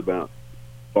concerned about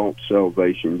false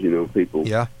salvations, people,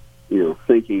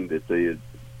 thinking that they had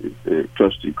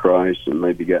trusted Christ and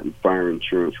maybe gotten fire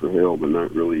insurance for hell, but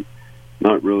not really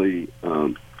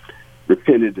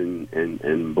repented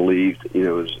and believed,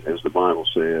 as the Bible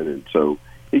said. And so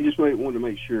he just wanted to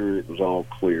make sure it was all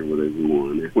clear with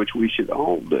everyone, which we should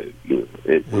all do.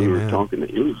 When we're talking to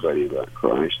anybody about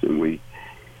Christ, and we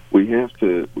have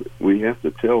to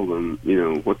tell them,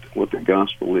 what the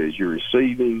gospel is. You're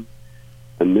receiving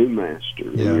a new master,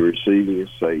 and you're receiving a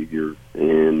Savior,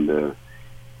 and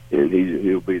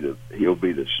he'll be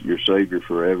your Savior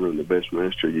forever, and the best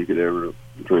master you could ever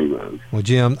dream of. Well,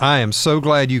 Jim, I am so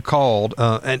glad you called.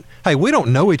 And hey, we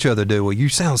don't know each other, do we? You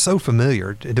sound so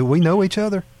familiar. Do we know each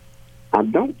other? I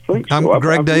don't think so. I'm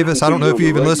Greg Davis. I don't know if you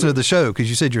even listen to the show, because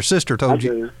you said your sister told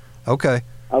you. Do. Okay.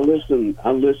 I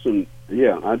listen.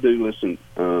 Yeah, I do listen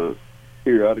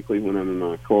periodically when I'm in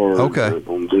my car. Okay.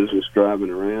 On business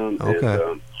driving around.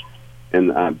 Okay.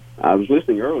 And I was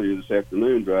listening earlier this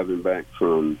afternoon driving back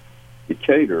from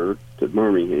Decatur to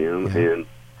Birmingham, and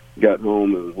got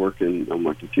home and was working on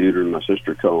my computer, and my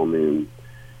sister called me, and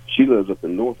she lives up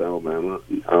in North Alabama,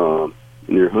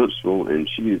 near Huntsville, and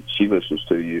she listens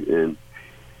to you, and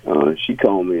she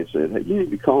called me and said, hey, you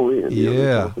need to call in.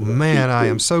 Yeah, man, I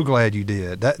am so glad you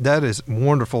did. That is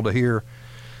wonderful to hear.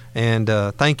 And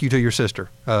thank you to your sister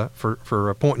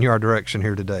for pointing you our direction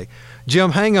here today.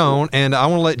 Jim, hang on, and I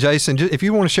want to let Jason, if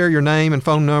you want to share your name and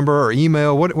phone number or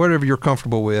email, whatever you're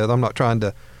comfortable with. I'm not trying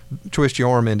to twist your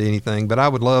arm into anything, but I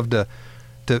would love to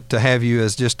have you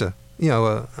as just a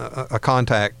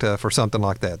contact for something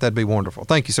like that. That'd be wonderful.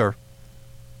 Thank you, sir.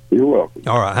 You're welcome.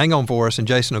 All right, hang on for us, and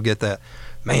Jason will get that.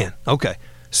 Man, okay.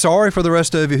 Sorry for the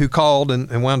rest of you who called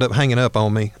and wound up hanging up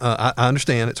on me. I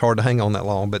understand it's hard to hang on that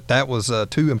long, but that was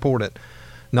too important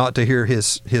not to hear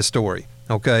his story.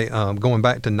 Okay, going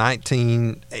back to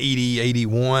 1980,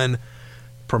 81,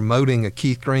 promoting a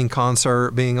Keith Green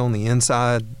concert, being on the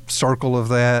inside circle of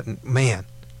that, and man,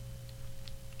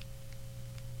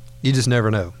 you just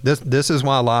never know. This is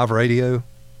why live radio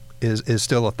is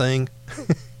still a thing,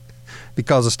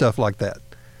 because of stuff like that.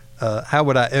 How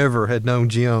would I ever had known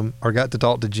Jim or got to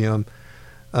talk to Jim?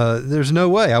 There's no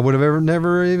way I would have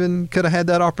never even could have had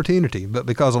that opportunity. But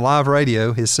because of live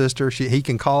radio, his sister, he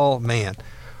can call. Man,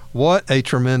 what a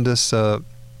tremendous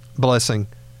blessing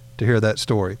to hear that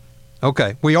story.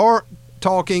 Okay, we are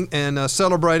talking and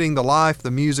celebrating the life, the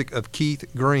music of Keith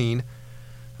Green.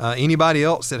 Anybody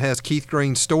else that has Keith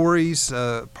Green stories,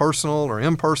 personal or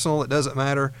impersonal, it doesn't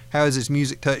matter. How has his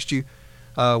music touched you?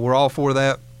 We're all for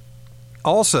that.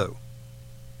 Also,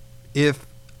 if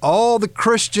all the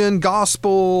Christian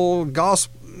gospel,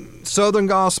 Southern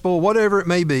gospel, whatever it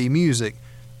may be, music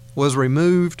was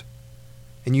removed,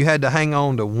 and you had to hang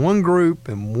on to one group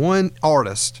and one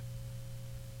artist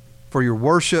for your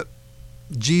worship,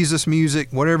 Jesus music,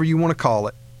 whatever you want to call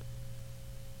it,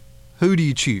 who do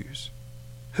you choose?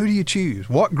 Who do you choose?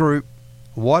 What group,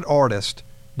 what artist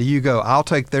do you go, I'll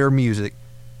take their music,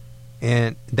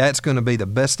 and that's going to be the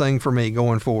best thing for me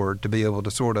going forward, to be able to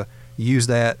sort of use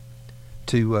that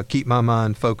to keep my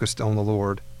mind focused on the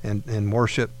Lord and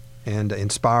worship and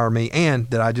inspire me, and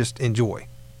that I just enjoy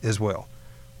as well.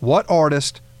 What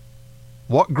artist,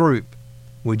 what group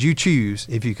would you choose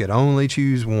if you could only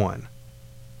choose one?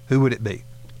 Who would it be?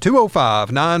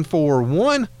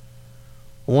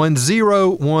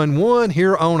 205-941-1011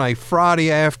 here on a Friday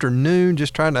afternoon,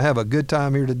 just trying to have a good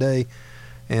time here today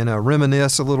and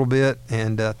reminisce a little bit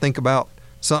and think about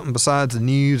something besides the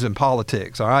news and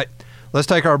politics. All right, let's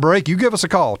take our break. You give us a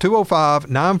call,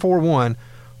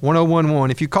 205-941-1011.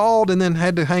 If you called and then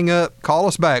had to hang up, call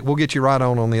us back. We'll get you right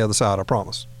on the other side, I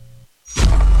promise.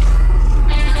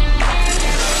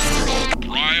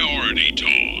 Priority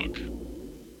Talk.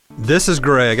 This is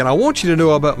Greg, and I want you to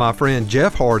know about my friend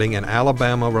Jeff Harding and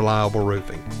Alabama Reliable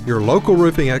Roofing. Your local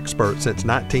roofing expert since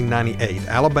 1998,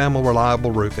 Alabama Reliable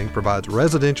Roofing provides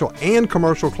residential and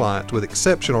commercial clients with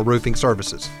exceptional roofing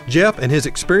services. Jeff and his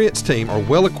experienced team are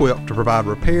well equipped to provide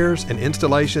repairs and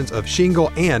installations of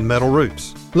shingle and metal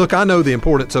roofs. Look, I know the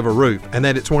importance of a roof and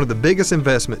that it's one of the biggest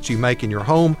investments you make in your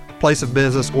home place of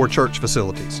business, or church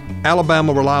facilities.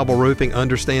 Alabama Reliable Roofing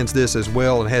understands this as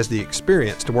well and has the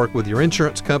experience to work with your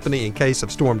insurance company in case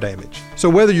of storm damage. So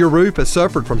whether your roof has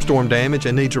suffered from storm damage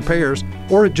and needs repairs,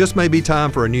 or it just may be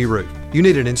time for a new roof, you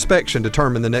need an inspection to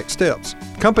determine the next steps.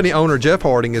 Company owner Jeff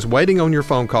Harding is waiting on your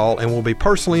phone call and will be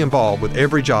personally involved with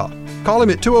every job. Call him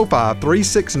at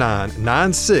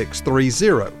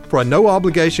 205-369-9630 for a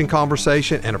no-obligation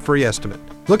conversation and a free estimate.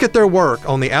 Look at their work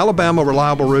on the Alabama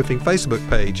Reliable Roofing Facebook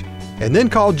page and then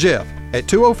call Jeff at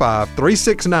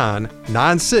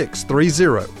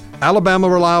 205-369-9630. Alabama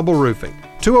Reliable Roofing,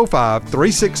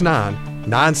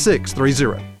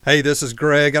 205-369-9630. Hey, this is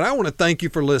Greg, and I want to thank you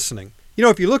for listening. You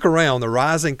know, if you look around, the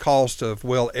rising cost of,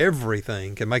 well,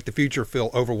 everything can make the future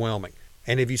feel overwhelming.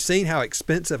 And have you seen how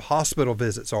expensive hospital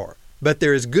visits are? But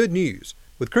there is good news.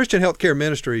 With Christian Healthcare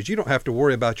Ministries, you don't have to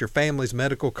worry about your family's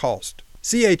medical cost.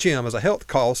 CHM is a health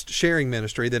cost sharing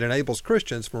ministry that enables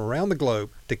Christians from around the globe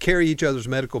to carry each other's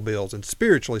medical bills and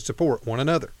spiritually support one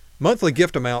another. Monthly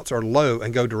gift amounts are low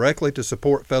and go directly to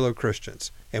support fellow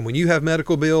Christians. And when you have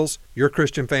medical bills, your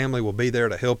Christian family will be there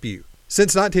to help you.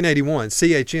 Since 1981,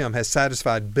 CHM has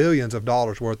satisfied billions of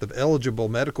dollars worth of eligible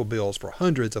medical bills for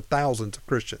hundreds of thousands of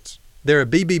Christians. They're a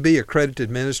BBB accredited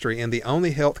ministry and the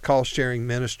only health cost sharing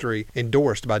ministry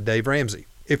endorsed by Dave Ramsey.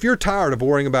 If you're tired of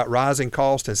worrying about rising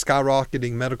costs and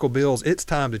skyrocketing medical bills, it's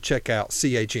time to check out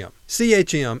CHM.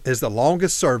 CHM is the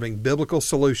longest serving biblical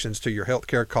solutions to your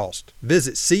healthcare cost.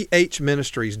 Visit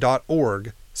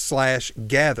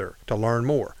chministries.org/gather to learn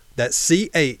more. That's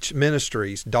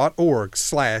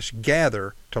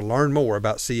chministries.org/gather to learn more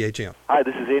about CHM. Hi,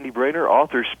 this is Andy Brainer,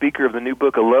 author, speaker of the new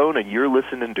book Alone, and you're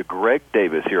listening to Greg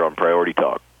Davis here on Priority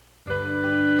Talk.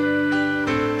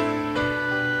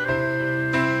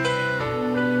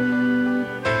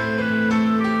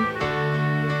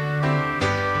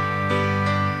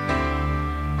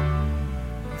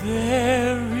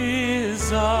 There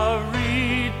is a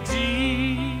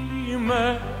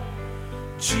Redeemer,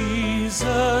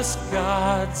 Jesus,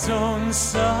 God's own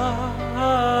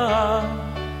Son,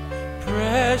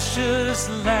 precious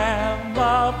Lamb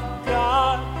of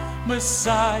God,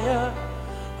 Messiah,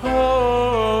 Holy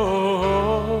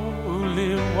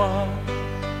One.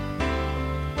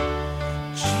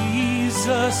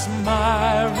 Jesus,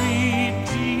 my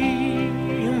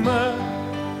Redeemer,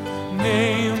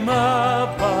 name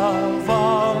above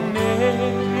all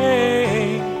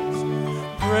names,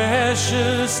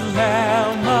 precious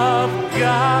Lamb of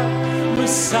God,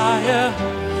 Messiah,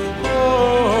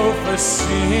 oh, for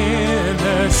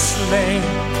sinners slain.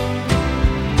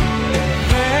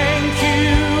 Thank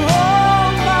you,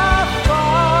 oh my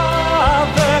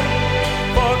Father,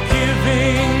 for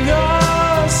giving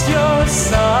us your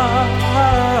Son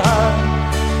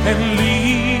and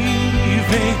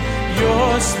leaving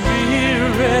your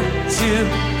Spirit till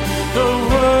the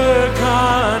work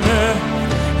on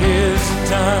earth is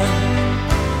done.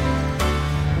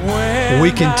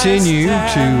 We continue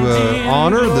to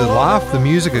honor the life, the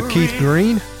music of Keith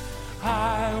Green.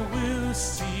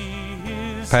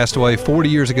 Passed away 40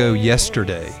 years ago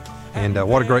yesterday. And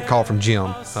what a great call from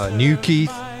Jim. Knew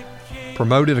Keith,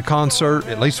 promoted a concert,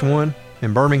 at least one,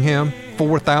 in Birmingham.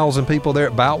 4,000 people there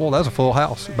at Boutwell. That was a full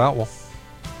house at Boutwell.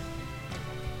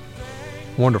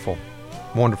 Wonderful.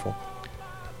 Wonderful.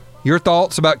 Your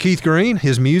thoughts about Keith Green,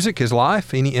 his music, his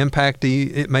life, any impact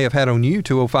it may have had on you,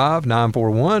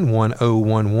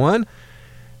 205-941-1011.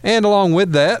 And along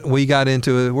with that,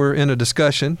 we're in a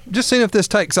discussion, just seeing if this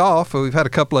takes off. We've had a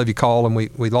couple of you call and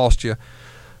we lost you.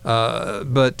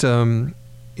 But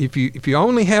if you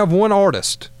only have one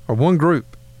artist or one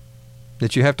group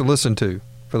that you have to listen to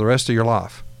for the rest of your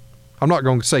life, I'm not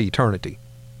going to say eternity.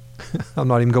 I'm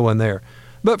not even going there.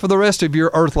 But for the rest of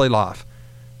your earthly life,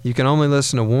 you can only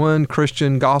listen to one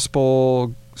Christian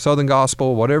gospel, Southern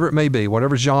gospel, whatever it may be,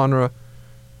 whatever genre.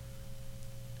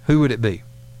 Who would it be?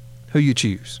 Who you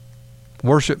choose?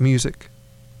 Worship music.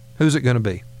 Who's it going to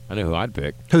be? I know who I'd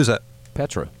pick. Who's that?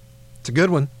 Petra. It's a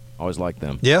good one. Always liked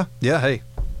them. Yeah, hey.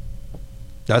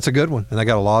 That's a good one. And they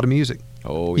got a lot of music.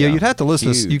 Oh, yeah. Yeah, you'd have to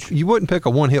listen. You wouldn't pick a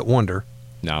one-hit wonder.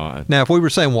 No. Now, if we were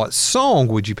saying what song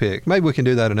would you pick, maybe we can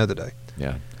do that another day.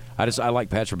 Yeah. I like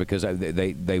Petra because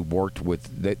they worked with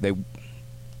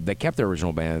they kept their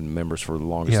original band members for the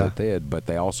longest that they did, but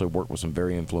they also worked with some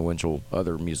very influential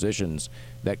other musicians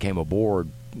that came aboard.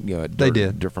 At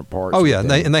different parts. Oh yeah,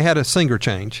 and they had a singer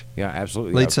change. Yeah,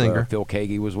 absolutely. Lead singer Phil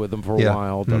Kagi was with them for a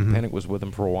while. Doug Pennick was with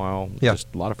them for a while. Yeah. Just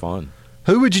a lot of fun.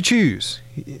 Who would you choose?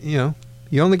 You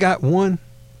only got one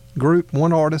group,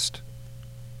 one artist.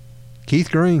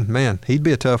 Keith Green, man, he'd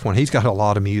be a tough one. He's got a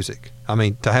lot of music. I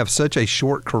mean, to have such a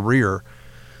short career,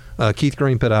 Keith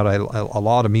Green put out a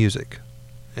lot of music.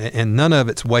 and none of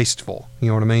it's wasteful. You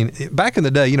know what I mean? Back in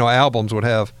the day, albums would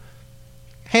have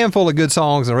a handful of good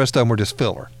songs and the rest of them were just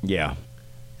filler. Yeah.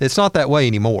 It's not that way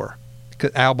anymore.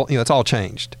 It's all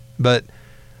changed. But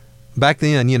back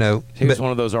then, he was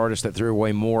one of those artists that threw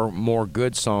away more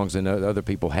good songs than other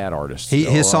people had artists.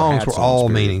 His songs were all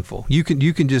meaningful. You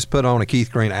can just put on a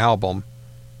Keith Green album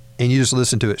and you just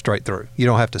listen to it straight through. You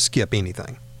don't have to skip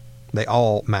anything. They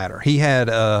all matter. He had,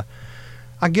 I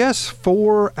guess,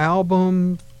 4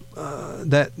 albums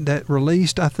that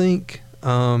released, I think.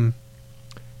 2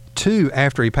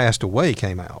 after he passed away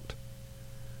came out.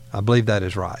 I believe that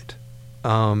is right.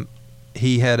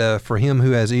 He had For Him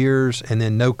Who Has Ears, and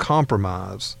then No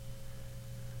Compromise.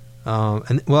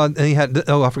 And he had,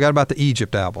 I forgot about the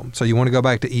Egypt album. So you want to go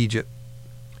back to Egypt.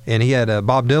 And he had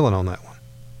Bob Dylan on that one.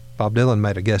 Bob Dylan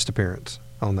made a guest appearance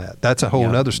on that. That's a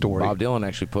whole other story. Bob Dylan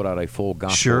actually put out a full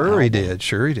gospel Sure album. he did.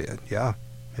 Yeah.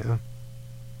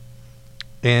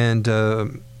 And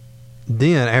then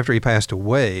after he passed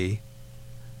away,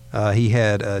 he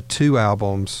had 2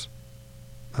 albums.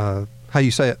 How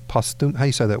you say it? How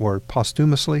you say that word?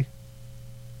 Posthumously?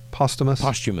 Posthumous?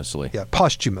 Posthumously. Yeah,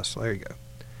 posthumous. There you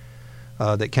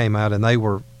go. That came out, and they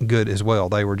were good as well.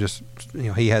 They were just,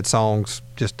 he had songs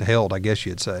just held, I guess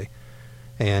you'd say.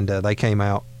 And they came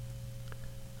out.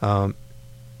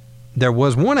 There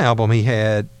was one album he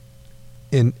had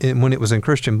in when it was in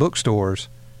Christian bookstores,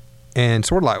 and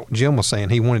sort of like Jim was saying,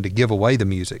 he wanted to give away the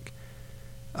music.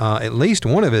 At least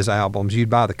one of his albums, you'd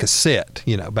buy the cassette,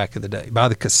 back in the day. Buy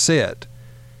the cassette,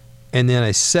 and then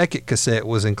a second cassette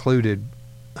was included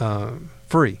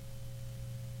free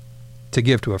to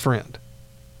give to a friend.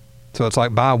 So it's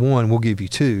like, buy one, we'll give you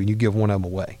 2, and you give one of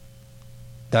them away.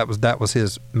 That was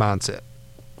his mindset.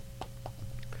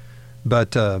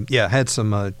 But, had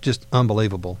some just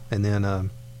unbelievable. And then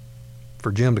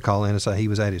for Jim to call in and say he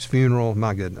was at his funeral,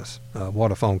 my goodness,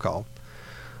 what a phone call.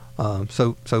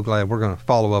 So glad. We're going to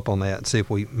follow up on that and see if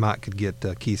we could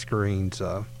get Keith Green's,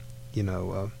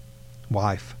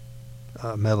 wife,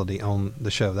 Melody, on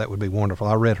the show. That would be wonderful.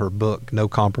 I read her book, No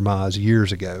Compromise,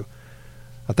 years ago.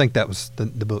 I think that was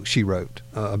the book she wrote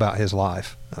about his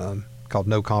life, called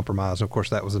No Compromise. And, of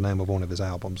course, that was the name of one of his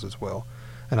albums as well.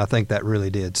 And I think that really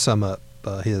did sum up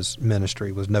his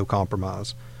ministry, was No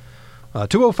Compromise.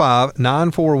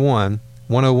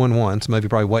 205-941-1011. Some of you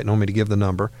probably waiting on me to give the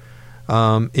number.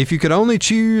 If you could only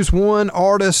choose one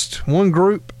artist, one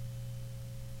group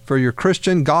for your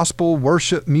Christian gospel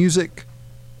worship music,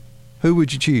 who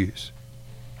would you choose?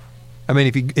 I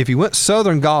mean, if you went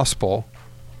Southern gospel,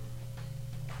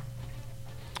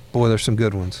 boy, there's some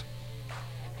good ones.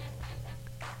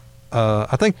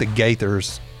 I think the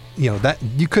Gaithers, that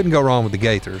you couldn't go wrong with the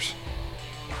Gaithers.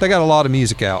 They got a lot of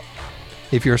music out.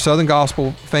 If you're a Southern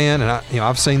gospel fan, and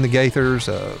I've seen the Gaithers,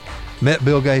 met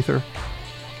Bill Gaither.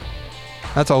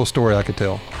 That's a whole story I could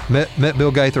tell. Met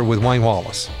Bill Gaither with Wayne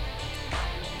Wallace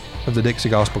of the Dixie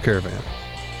Gospel Caravan,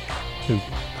 who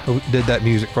did that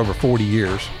music for over 40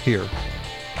 years here.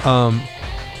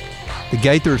 The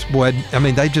Gaithers, boy,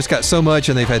 they just got so much,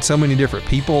 and they've had so many different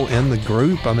people in the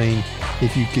group.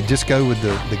 If you could just go with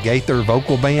the Gaither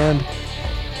vocal band,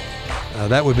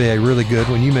 that would be a really good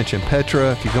one. You mentioned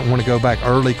Petra. If you don't want to go back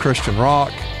early Christian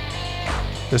rock,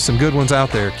 there's some good ones out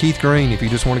there. Keith Green, if you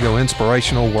just want to go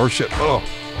inspirational worship.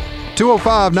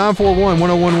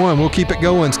 205-941-1011. We'll keep it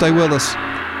going. Stay with us.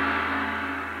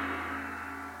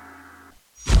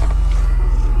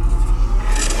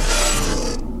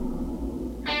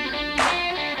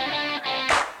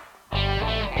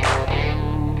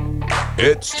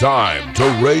 It's time to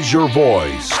raise your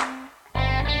voice.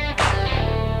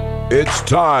 It's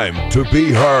time to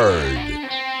be heard.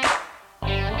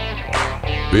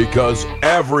 Because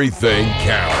everything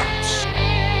counts.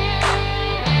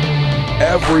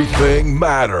 Everything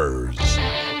matters.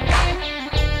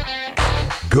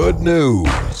 Good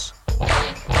news.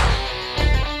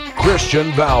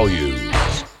 Christian values.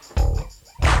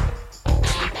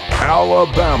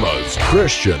 Alabama's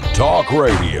Christian Talk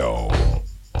Radio.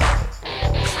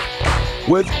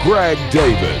 With Greg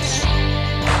Davis.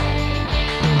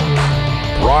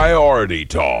 Priority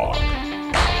Talk.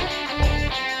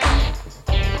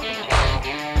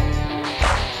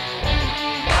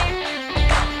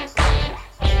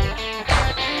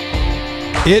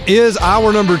 It is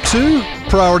hour number 2,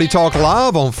 Priority Talk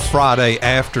Live on Friday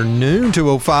afternoon,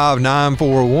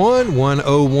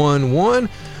 205-941-1011.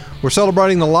 We're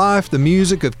celebrating the life, the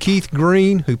music of Keith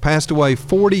Green, who passed away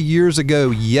 40 years ago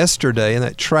yesterday in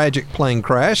that tragic plane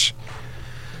crash.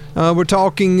 We're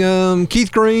talking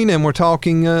Keith Green, and we're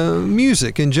talking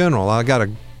music in general. I got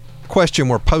question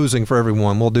we're posing for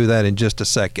everyone. We'll do that in just a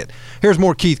second. Here's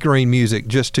more Keith Green music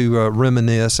just to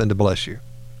reminisce and to bless you.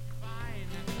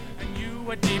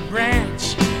 A deep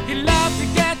branch, he loves to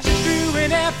get you through,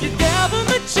 and if you give him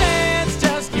a chance,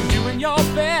 just keep doing your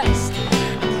best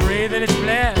and pray that it's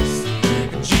blessed.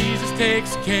 And Jesus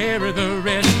takes care of the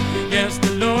rest. Yes,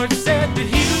 the Lord said that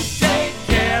he'll take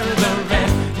care of the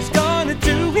rest. He's gonna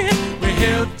do it, well,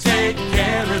 he'll take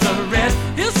care of the rest.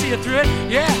 He'll see you through it,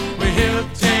 yeah, well, he'll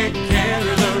take care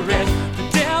of the rest. The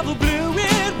devil blew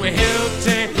it, well, he'll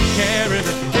take care of it.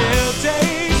 He'll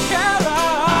take care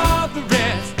of the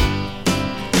rest.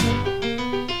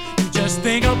 Just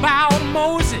think about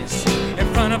Moses in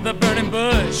front of the burning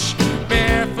bush,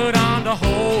 barefoot on the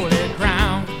holy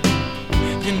ground.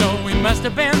 You know he must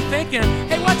have been thinking,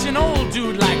 hey, what's an old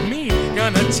dude like me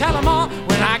gonna tell him all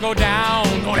when I go down?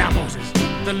 Go down, Moses.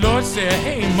 The Lord said,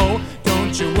 hey, Mo,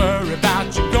 don't you worry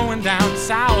about you going down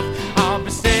south. I'll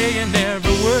be saying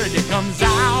every word that comes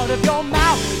out of your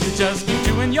mouth. You just keep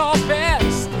doing your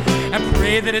best and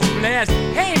pray that it's blessed.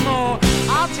 Hey, Mo,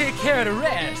 I'll take care of the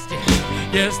rest.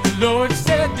 Yes, the Lord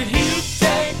said that he'll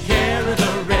take care of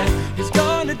the rest. He's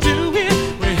gonna do it,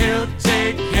 well, he'll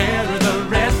take care of the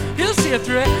rest. He'll see it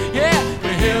through it, yeah,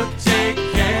 well, he'll take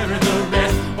care of the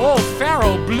rest. Oh,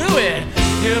 Pharaoh blew it.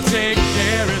 He'll take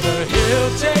care of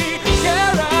he'll take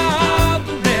care of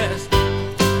the rest.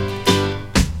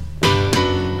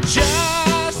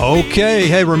 Just Okay,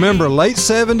 hey, remember, late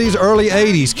 70s, early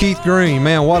 80s, Keith Green.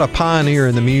 Man, what a pioneer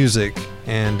in the music.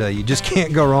 And you just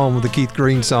can't go wrong with the Keith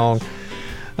Green song.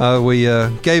 We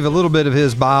gave a little bit of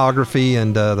his biography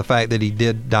and the fact that he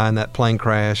did die in that plane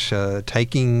crash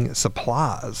taking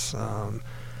supplies on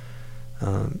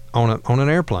an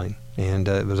airplane, and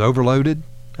it was overloaded,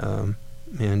 and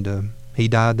he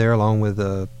died there along with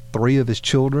two of his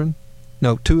children,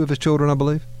 I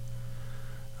believe.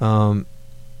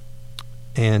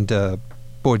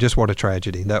 Boy, just what a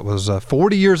tragedy. That was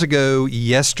 40 years ago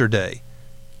yesterday.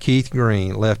 Keith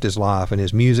Green left his life, and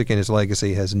his music and his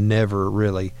legacy has never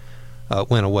really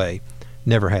went away.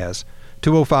 Never has.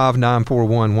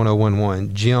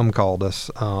 205-941-1011. Jim called us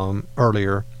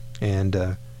earlier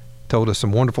and told us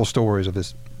some wonderful stories of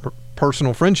his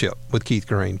personal friendship with Keith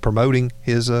Green, promoting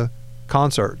his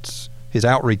concerts, his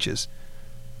outreaches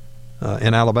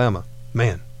in Alabama.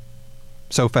 Man,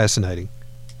 so fascinating.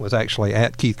 Was actually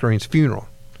at Keith Green's funeral.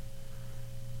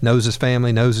 Knows his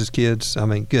family, knows his kids. I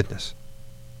mean, goodness.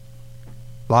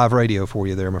 Live radio for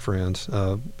you there, my friends.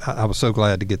 I was so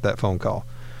glad to get that phone call.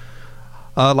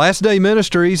 Last Day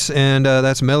Ministries, and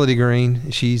that's Melody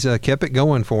Green. She's kept it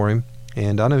going for him,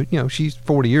 and I know, she's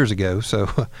 40 years ago,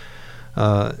 so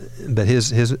but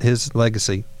his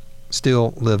legacy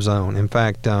still lives on. In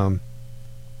fact,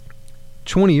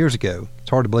 20 years ago,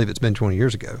 it's hard to believe it's been 20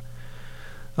 years ago,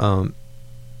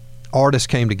 artists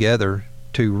came together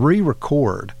to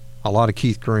re-record a lot of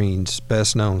Keith Green's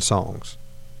best-known songs.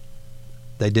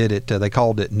 They did it, they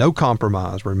called it No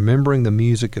Compromise, Remembering the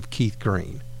Music of Keith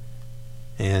Green.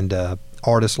 And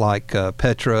artists like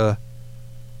Petra,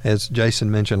 as Jason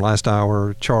mentioned last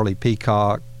hour, Charlie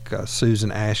Peacock,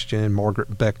 Susan Ashton,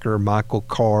 Margaret Becker, Michael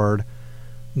Card,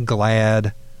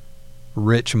 Glad,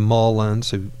 Rich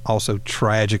Mullins, who also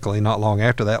tragically, not long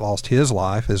after that, lost his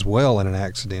life as well in an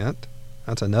accident.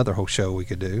 That's another whole show we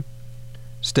could do.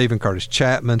 Stephen Curtis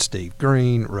Chapman, Steve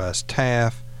Green, Russ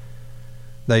Taff.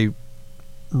 They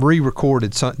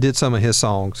re-recorded, did some of his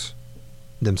songs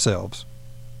themselves.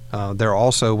 There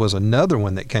also was another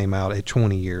one that came out at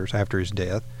 20 years after his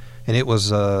death, and it was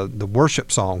the worship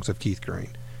songs of Keith Green.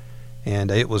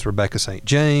 And it was Rebecca St.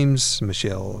 James,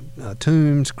 Michelle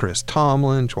Toombs, Chris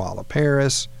Tomlin, Twyla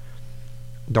Paris,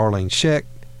 Darlene Scheck,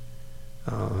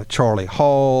 Charlie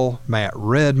Hall, Matt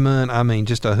Redman. I mean,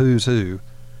 just a who's who,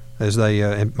 as they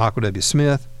and Michael W.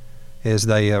 Smith, as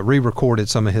they re-recorded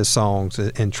some of his songs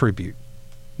in tribute.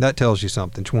 That tells you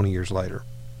something 20 years later.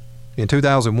 In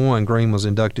 2001, Green was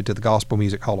inducted to the Gospel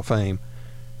Music Hall of Fame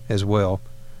as well.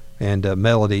 And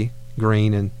Melody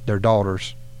Green and their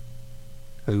daughters,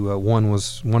 who one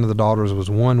of the daughters was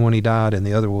one when he died and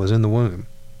the other was in the womb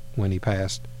when he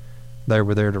passed. They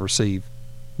were there to receive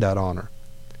that honor.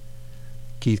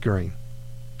 Keith Green,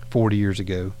 40 years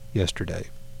ago yesterday.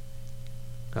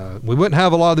 We wouldn't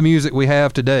have a lot of the music we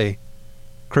have today,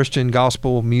 Christian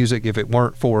gospel music, if it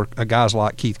weren't for guys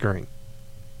like Keith Green.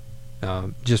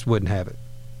 Just wouldn't have it.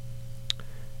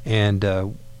 And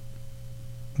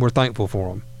we're thankful for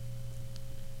him.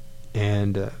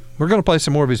 And we're going to play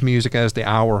some more of his music as the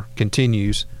hour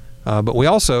continues. But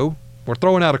we're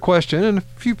throwing out a question, and a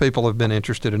few people have been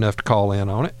interested enough to call in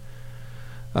on it.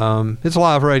 It's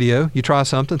live radio. You try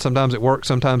something. Sometimes it works,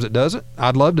 sometimes it doesn't.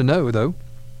 I'd love to know, though.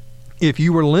 if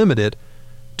you were limited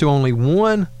to only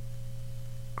one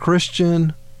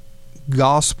Christian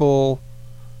gospel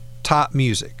type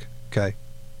music, okay,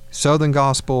 Southern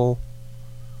gospel,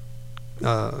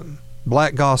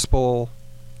 black gospel,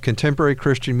 contemporary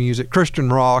Christian music,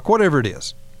 Christian rock, whatever it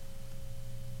is,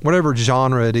 whatever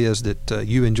genre it is that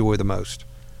you enjoy the most.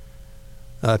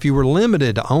 If you were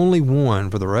limited to only one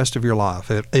for the rest of your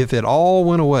life, if it all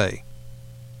went away,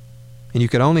 and you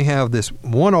could only have this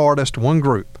one artist, one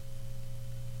group,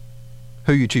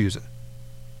 who you choosing?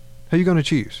 Who you going to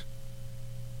choose?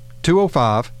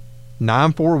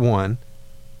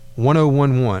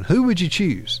 205-941-1011. Who would you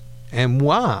choose? And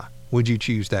why would you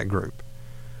choose that group?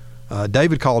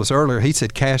 David called us earlier. He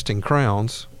said Casting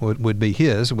Crowns would be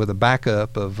his, with a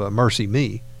backup of Mercy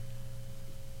Me.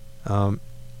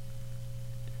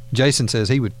 Jason says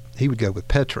he would go with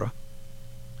Petra.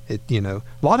 A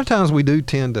lot of times we do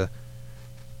tend to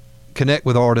connect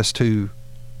with artists who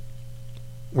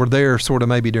were there sort of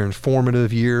maybe during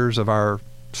formative years of our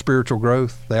spiritual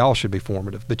growth. They all should be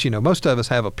formative, but most of us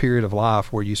have a period of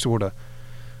life where you sort of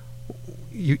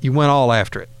you went all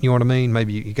after it. You know what I mean?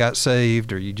 Maybe you got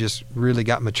saved, or you just really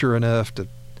got mature enough to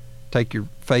take your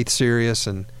faith serious,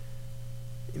 and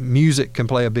music can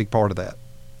play a big part of that,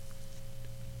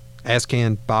 as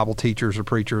can Bible teachers or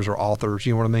preachers or authors.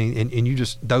 You know what I mean? And you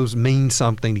just, those mean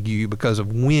something to you because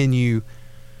of when you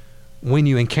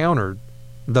encountered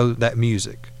that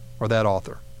music or that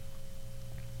author.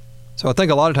 So I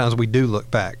think a lot of times we do look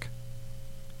back,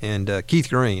 and Keith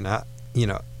Green,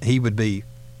 he'd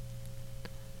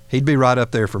be right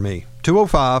up there for me.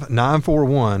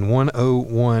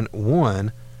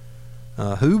 205-941-1011.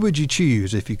 Who would you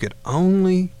choose if you could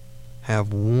only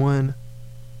have one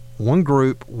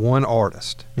group, one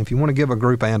artist? If you want to give a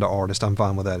group and an artist, I'm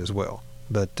fine with that as well.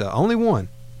 But only one.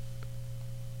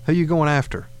 Who you going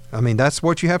after? I mean, that's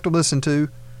what you have to listen to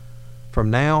from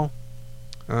now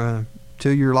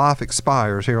till your life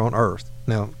expires here on earth.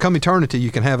 Now, come eternity,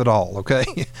 you can have it all, okay?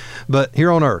 But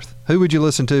here on earth, who would you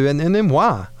listen to? And then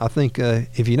why? I think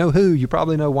if you know who, you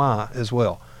probably know why as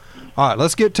well. All right,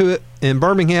 let's get to it. In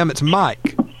Birmingham, it's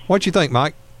Mike. What you think,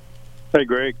 Mike? Hey,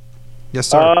 Greg. Yes,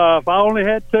 sir. If I only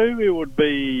had two, it would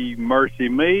be Mercy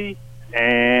Me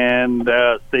and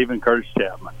Stephen Curtis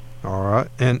Chapman. All right.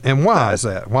 And why is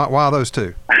that? Why those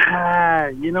two?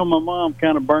 My mom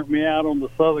kind of burnt me out on the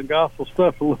Southern gospel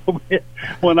stuff a little bit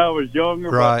when I was younger.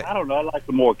 Right. But I don't know. I like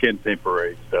the more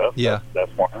contemporary stuff. Yeah.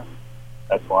 That's why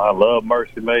I love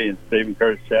Mercy Me and Stephen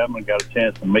Curtis Chapman. Got a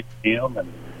chance to meet him,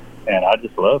 and I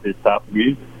just love his type of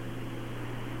music.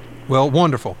 Well,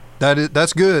 wonderful.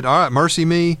 That's good. All right, Mercy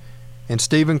Me and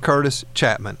Stephen Curtis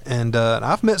Chapman. And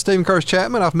I've met Stephen Curtis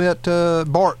Chapman. I've met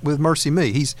Bart with Mercy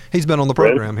Me. He's been on the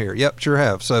program here. Yep, sure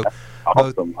have. So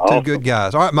awesome. Two good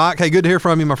guys. All right, Mike. Hey, good to hear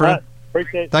from you, my friend. Right.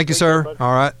 Appreciate it. Thank you, sir.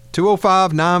 All right.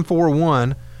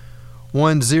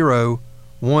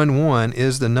 205-941-1011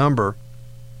 is the number.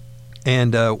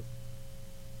 And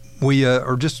we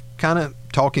are just kind of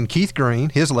talking Keith Green,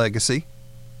 his legacy.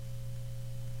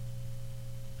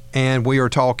 And we are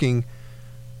talking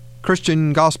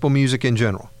Christian gospel music in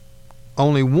general.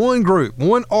 Only one group,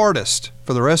 one artist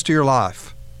for the rest of your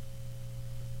life.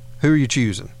 Who are you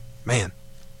choosing? Man,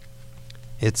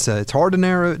 it's hard to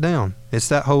narrow it down. It's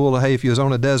that whole, hey, if you was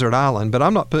on a desert island, but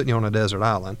I'm not putting you on a desert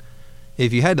island.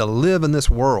 If you had to live in this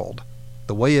world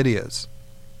the way it is,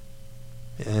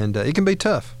 and it can be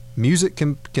tough. Music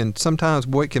can sometimes,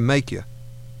 boy, it can make you.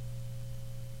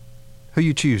 Who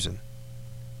you choosing?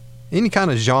 Any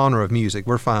kind of genre of music,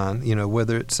 we're fine.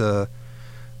 Whether it's a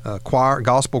choir,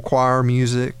 gospel choir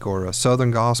music, or a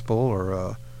Southern gospel, or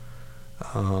a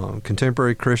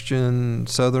contemporary Christian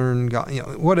Southern,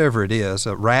 whatever it is.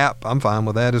 Rap, I'm fine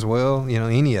with that as well.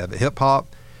 Any of it. Hip hop,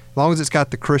 as long as it's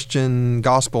got the Christian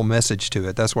gospel message to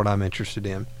it. That's what I'm interested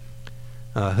in.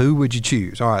 Who would you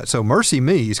choose? All right, so Mercy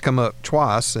Me's come up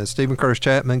twice. Stephen Curtis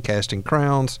Chapman, Casting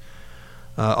Crowns,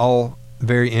 all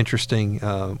very interesting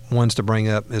ones to bring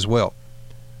up as well.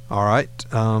 All right,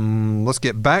 let's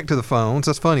get back to the phones.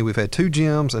 That's funny. We've had two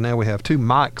Jims, and now we have two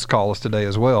Mikes call us today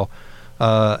as well.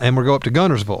 And we'll go up to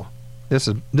Gunnersville. This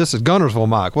is Gunnersville,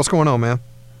 Mike. What's going on, man?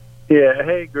 Yeah,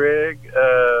 hey, Greg.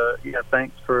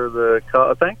 Thanks for the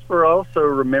call. Thanks for also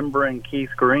remembering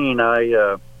Keith Green.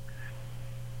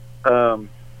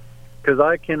 Because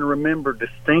I can remember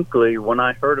distinctly when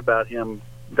I heard about him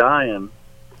dying.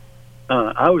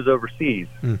 I was overseas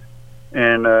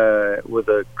and with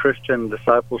a Christian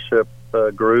discipleship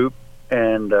group,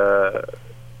 and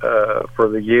for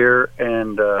the year,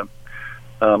 and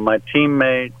my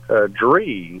teammate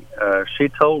Dree, she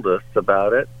told us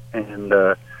about it, and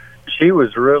she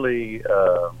was really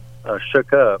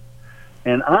shook up.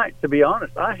 And to be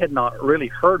honest, I had not really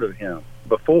heard of him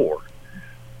before.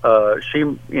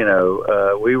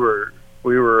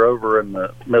 We were over in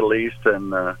the Middle East,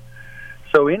 and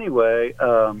so anyway,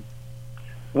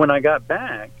 when I got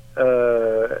back,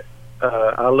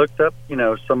 I looked up,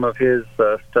 some of his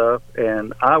stuff,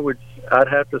 and I'd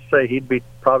have to say he'd be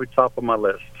probably top of my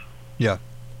list. Yeah,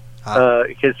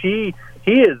 because he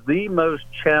is the most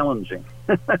challenging.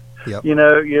 Yep.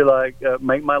 You're like,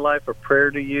 Make My Life a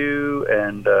Prayer to You,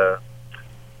 and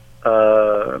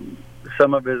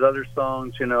some of his other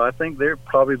songs, I think they're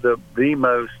probably the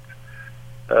most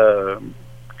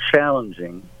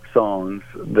challenging songs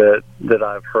that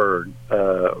I've heard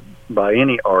by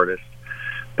any artist.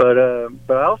 But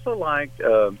I also like,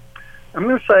 I'm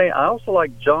going to say, I also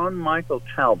like John Michael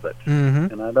Talbot.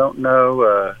 Mm-hmm. And I don't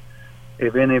know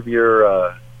if any of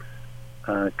your,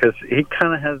 because he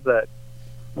kind of has that,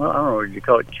 well, I don't know, would you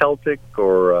call it Celtic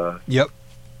or? Yep.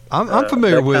 I'm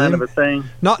familiar with him. Kind of a thing.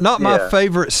 Not my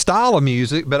favorite style of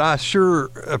music, but I sure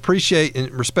appreciate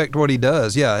and respect what he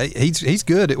does. Yeah, he's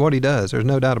good at what he does. There's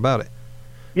no doubt about it.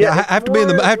 Yeah, I have to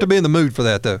be in the mood for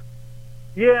that, though.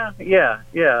 Yeah.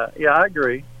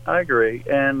 I agree.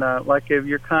 And like if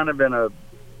you're kind of in a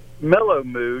mellow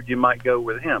mood, you might go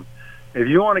with him. If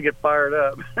you want to get fired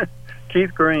up,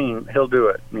 Keith Green, he'll do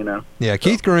it. Yeah,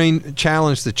 Keith Green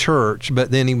challenged the church, but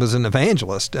then he was an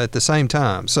evangelist at the same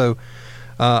time. So.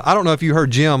 I don't know if you heard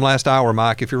Jim last hour,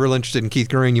 Mike. If you're really interested in Keith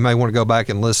Green, you may want to go back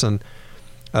and listen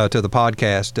to the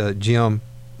podcast. Jim,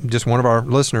 just one of our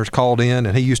listeners, called in,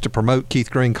 and he used to promote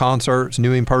Keith Green concerts,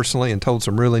 knew him personally, and told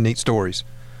some really neat stories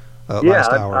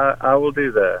last hour. I will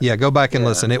do that. Yeah, go back and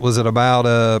listen. It was at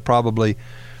about probably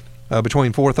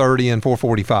between 4:30 and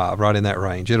 4:45, right in that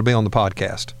range. It'll be on the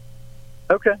podcast.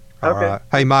 Okay. All right.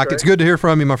 Hey, Mike, it's good to hear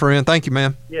from you, my friend. Thank you,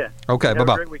 man. Yeah. Okay, Have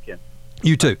bye-bye. a great weekend.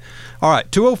 You too. All right,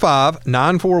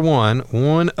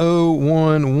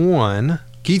 205-941-1011.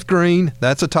 Keith Green,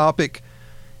 that's a topic.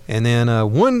 And then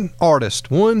one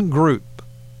artist, one group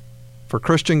for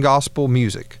Christian gospel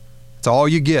music. That's all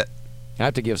you get. I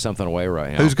have to give something away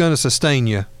right now. Who's going to sustain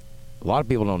you? A lot of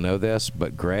people don't know this,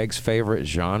 but Greg's favorite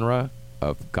genre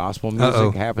of gospel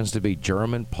music happens to be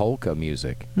German polka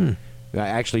music.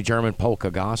 Actually, German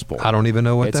polka gospel. I don't even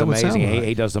know what that would sound like. It's amazing.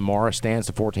 He does the Morris dance,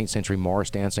 the 14th century Morris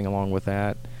dancing along with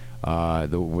that,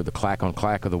 with the clack on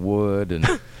clack of the wood and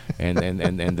the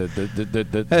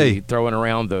throwing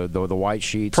around the white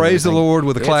sheets. Praise the Lord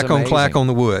with a clack on clack on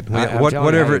the wood.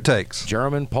 Whatever it takes.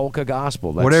 German polka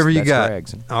gospel. Whatever you got.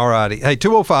 Greg's. All righty. Hey,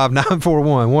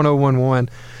 205-941-1011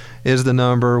 is the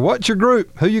number. What's your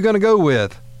group? Who you going to go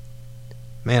with?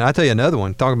 Man, I tell you another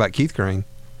one. Talking about Keith Green.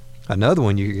 Another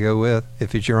one you could go with,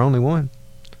 if it's your only one,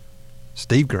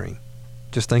 Steve Green.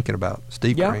 Just thinking about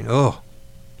Steve Green. Oh,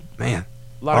 man.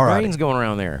 A lot of Greens going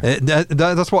around there.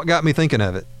 That's what got me thinking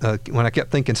of it. When I kept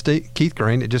thinking Keith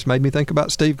Green, it just made me think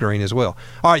about Steve Green as well.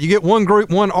 All right, you get one group,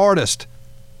 one artist.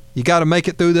 You got to make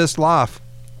it through this life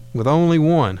with only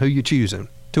one. Who you choosing?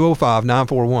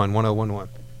 205-941-1011.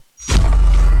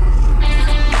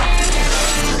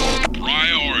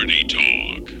 Priority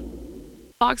Talk.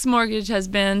 Fox Mortgage has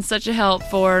been such a help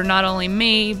for not only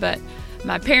me, but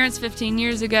my parents 15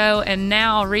 years ago, and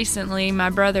now recently my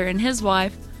brother and his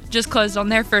wife just closed on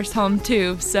their first home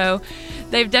too. So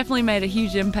they've definitely made a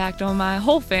huge impact on my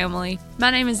whole family.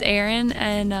 My name is Erin,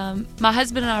 and my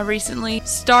husband and I recently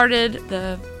started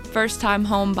the first-time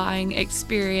home buying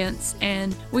experience,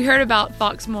 and we heard about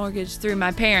Fox Mortgage through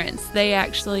my parents. They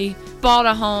actually bought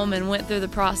a home and went through the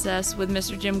process with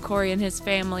Mr. Jim Corey and his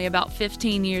family about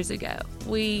 15 years ago.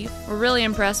 We were really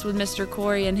impressed with Mr.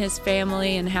 Corey and his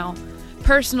family and how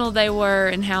personal they were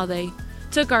and how they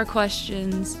took our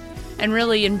questions and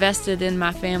really invested in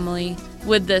my family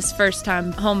with this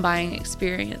first-time home buying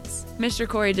experience. Mr.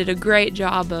 Corey did a great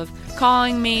job of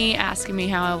calling me, asking me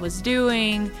how I was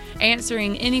doing,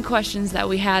 answering any questions that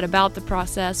we had about the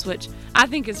process, which I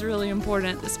think is really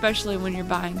important, especially when you're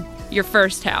buying your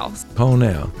first house. Call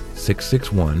now,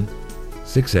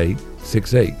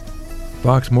 661-6868.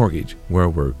 Fox Mortgage, where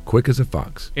we're quick as a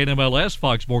fox. NMLS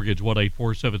Fox Mortgage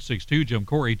 184-762, Jim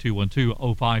Corey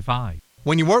 212-055.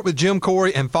 When you work with Jim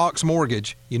Corey and Fox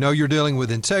Mortgage, you know you're dealing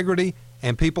with integrity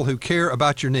and people who care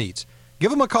about your needs. Give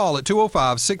them a call at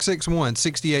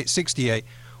 205-661-6868.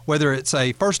 Whether it's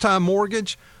a first-time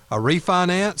mortgage, a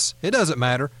refinance, it doesn't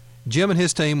matter. Jim and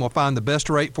his team will find the best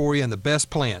rate for you and the best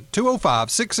plan.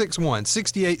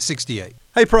 205-661-6868.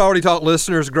 Hey, Priority Talk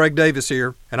listeners, Greg Davis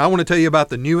here, and I want to tell you about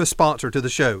the newest sponsor to the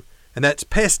show, and that's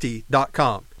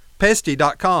Pesty.com.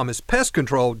 Pesty.com is pest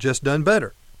control just done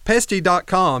better.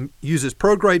 Pesty.com uses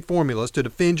pro-grade formulas to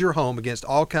defend your home against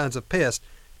all kinds of pests,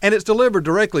 and it's delivered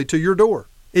directly to your door.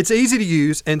 It's easy to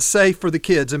use and safe for the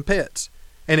kids and pets.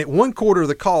 And at 1/4 of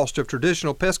the cost of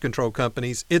traditional pest control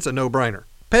companies, it's a no-brainer.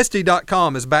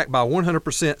 Pesty.com is backed by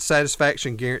 100%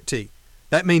 satisfaction guarantee.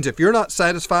 That means if you're not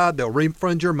satisfied, they'll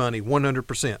refund your money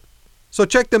 100%. So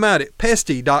check them out at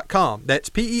Pesty.com. That's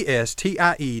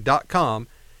PESTIE.com,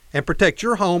 and protect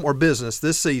your home or business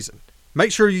this season.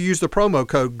 Make sure you use the promo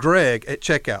code GREG at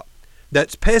checkout.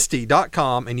 That's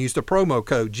Pesty.com, and use the promo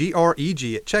code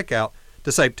GREG at checkout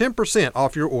to save 10%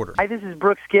 off your order. Hi, this is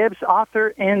Brooks Gibbs,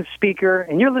 author and speaker,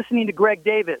 and you're listening to Greg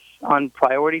Davis on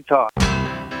Priority Talk.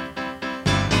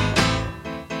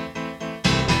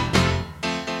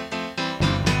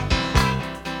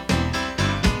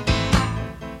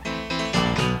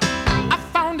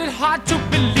 Hard to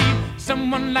believe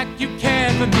someone like you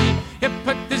cared for me. You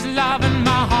put this love in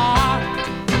my heart.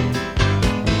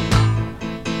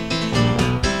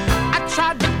 I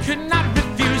tried but could not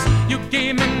refuse. You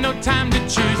gave me no time to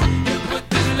choose. You put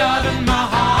this love in my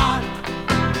heart.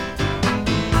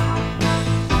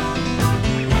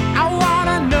 I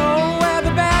wanna know where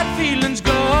the bad feelings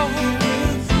go.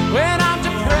 When I'm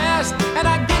depressed and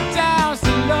I get down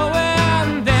so low,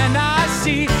 and then I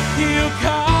see you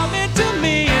come.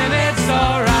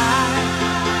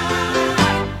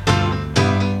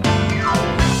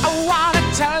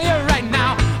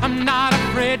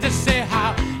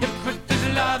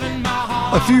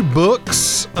 A few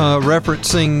books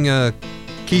referencing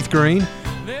Keith Green.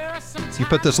 You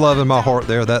Put This Love in My Heart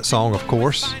there, that song, of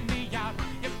course.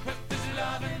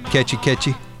 Catchy,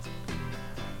 catchy.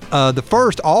 All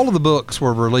of the books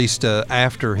were released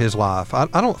after his life. I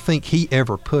don't think he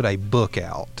ever put a book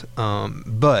out,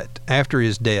 but after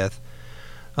his death,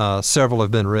 several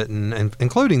have been written, and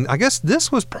including, I guess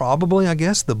this was probably,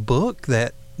 the book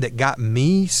that got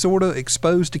me sort of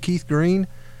exposed to Keith Green.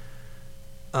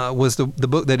 Was the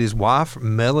book that his wife,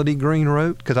 Melody Green,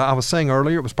 wrote. Because I was saying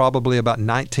earlier, it was probably about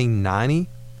 1990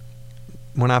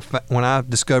 when I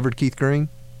discovered Keith Green,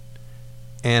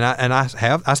 and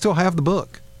I still have the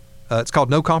book. It's called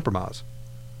No Compromise: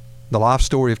 The Life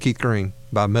Story of Keith Green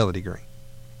by Melody Green,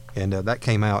 and that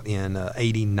came out in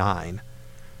 '89.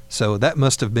 So that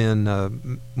must have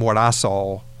been what I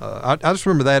saw. I just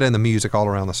remember that and the music all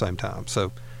around the same time.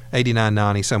 So '89,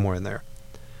 '90, somewhere in there.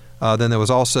 Then there was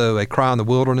also A Cry in the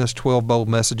Wilderness, 12 Bold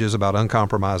Messages About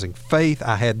Uncompromising Faith.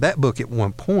 I had that book at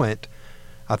one point.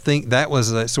 I think that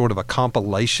was a sort of a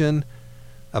compilation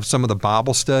of some of the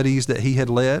Bible studies that he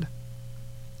had led,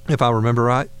 if I remember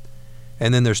right.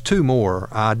 And then there's two more.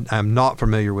 I'm not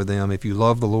familiar with them. If You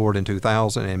Love the Lord in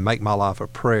 2000 and Make My Life a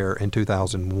Prayer in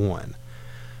 2001.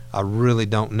 I really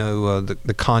don't know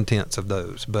the contents of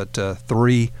those, but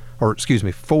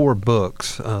 4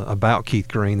 books about Keith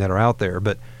Green that are out there.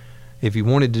 But if you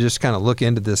wanted to just kind of look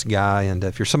into this guy, and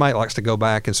if you're somebody that likes to go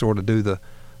back and sort of do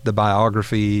the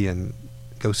biography and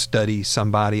go study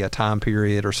somebody, a time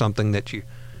period or something that you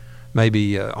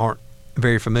maybe aren't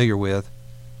very familiar with,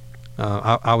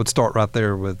 I would start right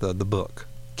there with the book,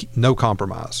 No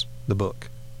Compromise, the book,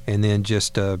 and then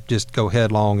just go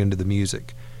headlong into the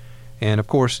music. And of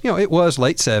course, it was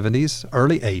late 70s,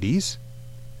 early 80s.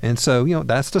 And so,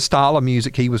 that's the style of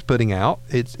music he was putting out.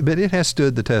 But it has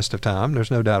stood the test of time.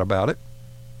 There's no doubt about it.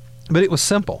 But it was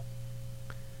simple.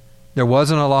 There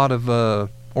wasn't a lot of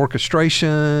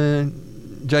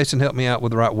orchestration. Jason, help me out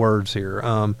with the right words here.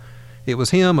 It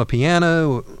was him, a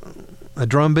piano, a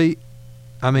drum beat.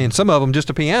 I mean, some of them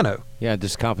just a piano. Yeah,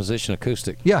 just composition,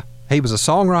 acoustic. Yeah, he was a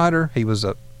songwriter.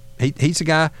 He's a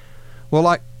guy, well,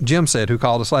 like Jim said, who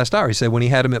called us last hour. He said when he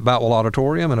had him at Boutwell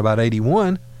Auditorium in about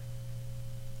 81,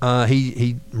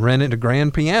 he rented a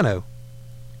grand piano.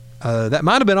 That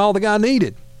might have been all the guy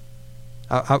needed.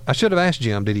 I should have asked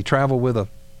Jim, did he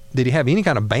have any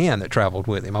kind of band that traveled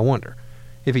with him? I wonder.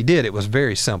 If he did, it was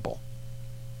very simple.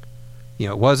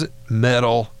 It wasn't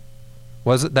metal,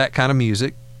 wasn't that kind of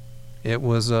music. It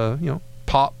was,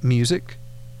 pop music.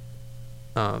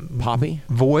 Poppy?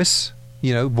 Voice,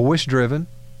 voice driven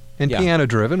and piano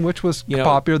driven, which was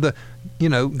popular. The,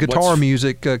 guitar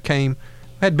music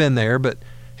had been there, but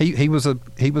he was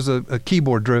a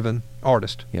keyboard driven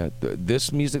artist. Yeah,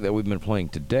 this music that we've been playing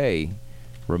today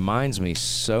reminds me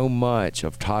so much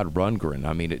of Todd Rundgren.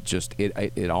 I mean,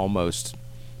 it almost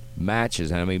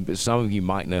matches. And I mean, some of you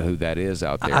might know who that is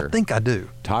out there. I think I do.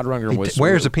 Todd Rundgren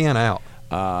wears the piano out.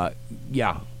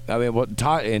 Yeah. I mean,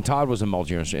 Todd was a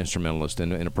multi-instrumentalist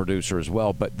and a producer as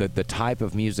well. But the type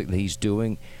of music that he's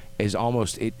doing, is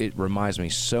almost it reminds me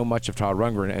so much of Todd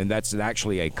Rundgren, and that's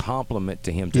actually a compliment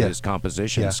to him, to his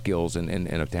composition skills and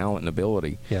of talent and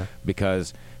ability. Yeah.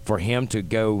 Because for him to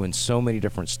go in so many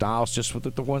different styles, just with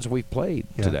the ones we've played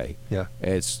today,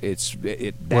 that's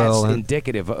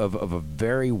indicative of a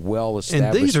very well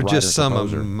established. And these are just some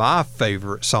composer. of my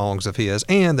favorite songs of his,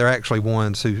 and they're actually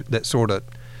ones that sort of,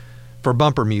 for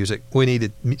bumper music, we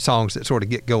needed songs that sort of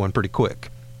get going pretty quick.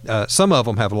 Some of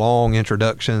them have long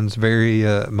introductions, very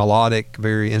melodic,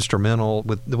 very instrumental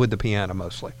with the piano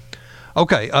mostly.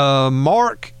 Okay,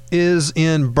 Mark is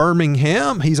in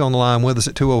Birmingham. He's on the line with us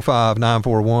at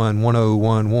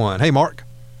 205-941-1011. Hey, Mark.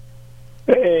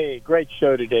 Hey, great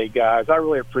show today, guys. I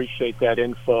really appreciate that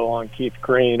info on Keith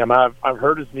Green. I've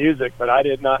heard his music, but I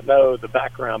did not know the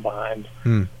background behind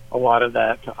a lot of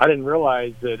that. I didn't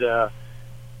realize that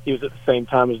he was at the same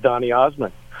time as Donny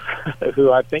Osmond,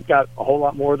 who I think got a whole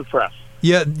lot more of the press.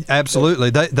 Yeah,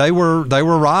 absolutely. They were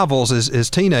rivals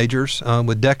as teenagers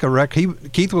with Decca Records.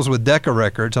 Keith was with Decca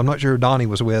Records. I'm not sure who Donnie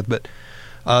was with, but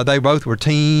they both were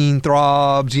teen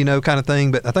throbs, kind of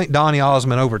thing. But I think Donny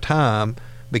Osmond over time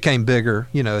became bigger.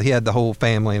 He had the whole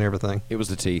family and everything. It was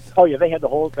the teeth. Oh yeah, they had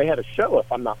a show,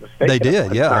 if I'm not mistaken. They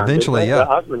did, yeah. Eventually, the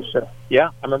Osmond show. Yeah,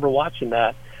 I remember watching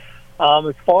that.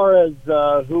 As far as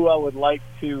who I would like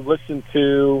to listen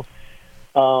to.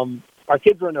 Our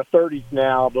kids are in their 30s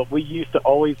now, but we used to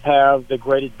always have the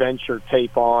Great Adventure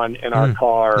tape on in our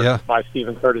car by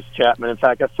Stephen Curtis Chapman. In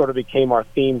fact, that sort of became our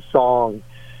theme song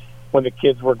when the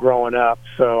kids were growing up.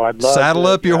 So I'd love Saddle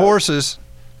up your horses.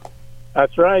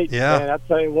 That's right. Yeah. And I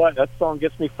tell you what, that song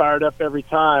gets me fired up every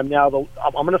time. Now,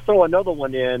 I'm going to throw another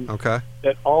one in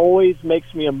that always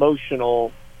makes me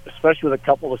emotional, especially with a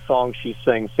couple of songs she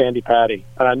sings, Sandy Patty.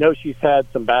 And I know she's had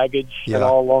some baggage and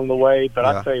all along the way, but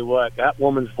I tell you what, that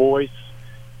woman's voice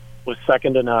was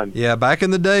second to none. Yeah, back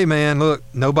in the day, man, look,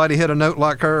 nobody hit a note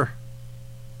like her.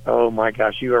 Oh, my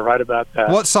gosh, you were right about that.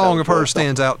 What song of hers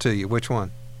stands out to you? Which one?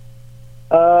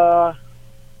 I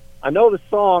know the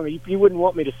song. You wouldn't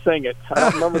want me to sing it. I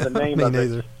don't remember the name of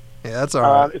neither. it. Yeah, that's all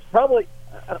right. It's probably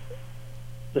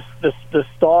the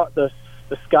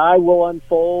sky will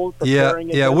unfold.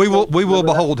 Yeah, we will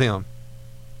behold him.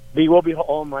 We will be.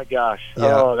 Oh my gosh!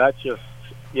 Yeah. Oh, that's just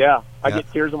I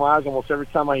get tears in my eyes almost every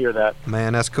time I hear that.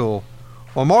 Man, that's cool.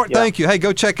 Well, Mark, thank you. Hey,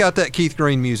 go check out that Keith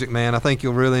Green music, man. I think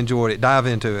you'll really enjoy it. Dive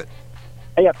into it.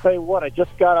 Hey, I tell you what, I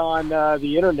just got on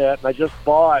the internet and I just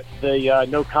bought the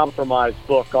No Compromise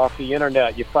book off the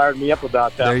internet. You fired me up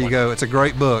about that. There you go. It's a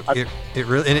great book. It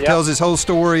really tells his whole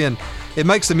story, and it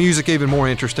makes the music even more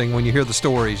interesting when you hear the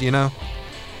stories. Yeah.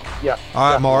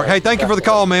 All right, Mark. Hey, thank you for the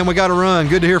call, man. We got to run.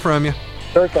 Good to hear from you.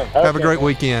 Sure thing. Have a great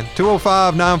weekend.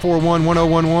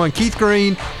 205-941-1011. Keith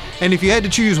Green. And if you had to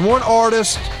choose one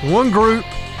artist, one group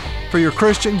for your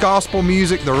Christian gospel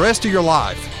music the rest of your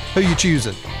life, who you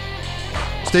choosing?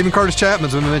 Stephen Curtis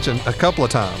Chapman's been mentioned a couple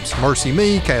of times. Mercy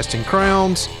Me, Casting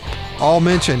Crowns, all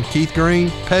mentioned. Keith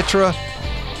Green, Petra.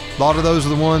 A lot of those are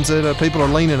the ones that people are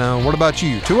leaning on. What about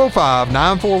you?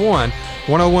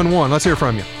 205-941-1011. Let's hear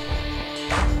from you.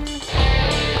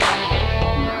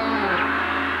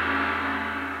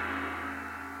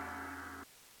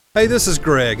 Hey, this is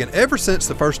Greg, and ever since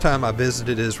the first time I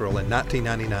visited Israel in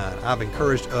 1999, I've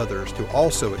encouraged others to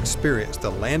also experience the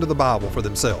land of the Bible for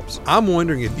themselves. I'm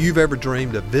wondering if you've ever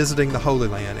dreamed of visiting the Holy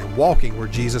Land and walking where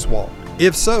Jesus walked.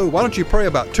 If so, why don't you pray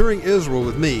about touring Israel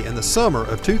with me in the summer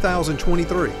of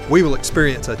 2023? We will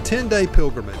experience a 10-day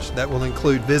pilgrimage that will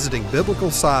include visiting biblical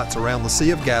sites around the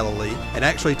Sea of Galilee and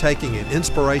actually taking an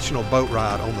inspirational boat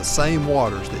ride on the same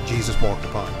waters that Jesus walked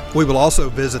upon. We will also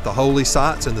visit the holy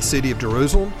sites in the city of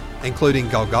Jerusalem, including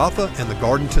Golgotha and the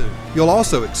Garden Tomb. You'll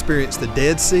also experience the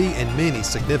Dead Sea and many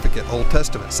significant Old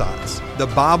Testament sites. The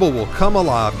Bible will come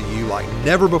alive to you like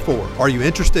never before. Are you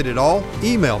interested at all?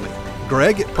 Email me,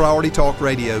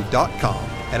 greg@prioritytalkradio.com,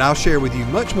 and I'll share with you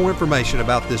much more information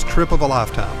about this trip of a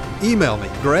lifetime. Email me,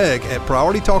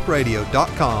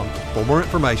 greg@prioritytalkradio.com, for more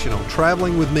information on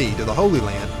traveling with me to the Holy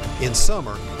Land in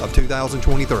summer of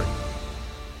 2023.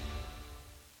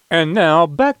 And now,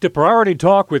 back to Priority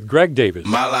Talk with Greg Davis.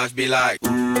 My life be like, ooh,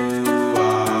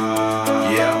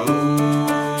 yeah,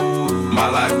 ooh. My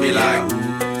life be like, ooh,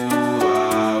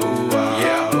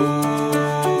 yeah, ooh.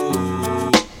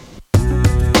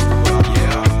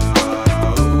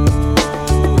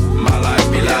 My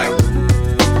life be like,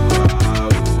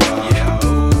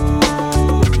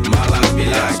 my life be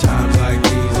like times like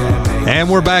these. And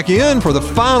we're back in for the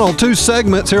final two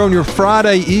segments here on your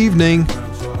Friday evening.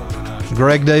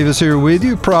 Greg Davis here with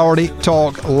you, Priority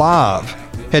Talk Live.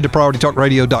 Head to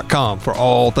PriorityTalkRadio.com for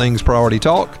all things Priority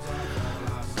Talk.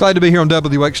 Glad to be here on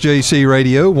WXJC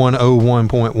Radio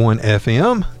 101.1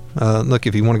 FM. Look,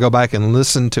 if you want to go back and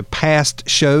listen to past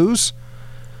shows,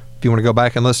 if you want to go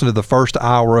back and listen to the first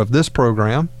hour of this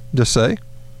program, just say,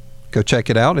 go check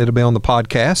it out. It'll be on the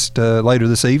podcast later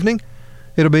this evening.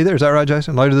 It'll be there. Is that right,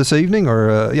 Jason? Later this evening?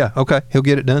 Or, yeah, okay. He'll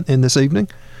get it done in this evening.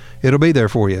 It'll be there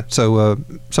for you. So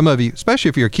some of you, especially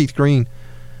if you're a Keith Green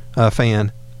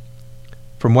fan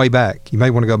from way back, you may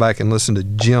want to go back and listen to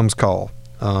Jim's call.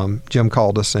 Jim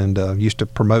called us and used to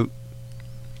promote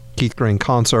Keith Green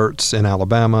concerts in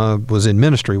Alabama, was in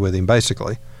ministry with him,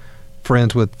 basically.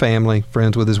 Friends with family,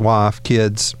 friends with his wife,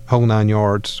 kids, whole 9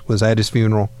 yards, was at his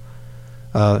funeral.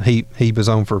 He was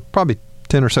on for probably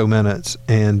 10 or so minutes,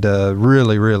 and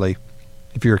really, really,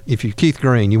 if you're Keith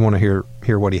Green, you want to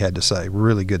hear what he had to say.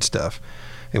 Really good stuff.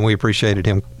 And we appreciated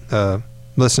him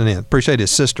listening in. Appreciate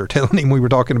his sister telling him we were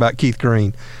talking about Keith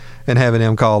Green and having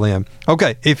him call in.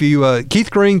 Okay, if you Keith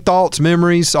Green thoughts,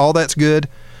 memories, all that's good.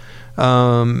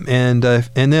 And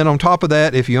then on top of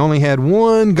that, if you only had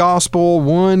one gospel,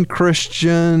 one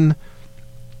Christian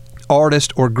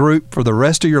artist or group for the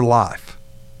rest of your life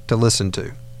to listen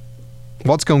to,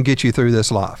 what's going to get you through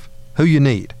this life? Who you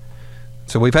need?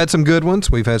 So we've had some good ones.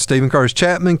 We've had Stephen Curtis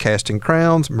Chapman, Casting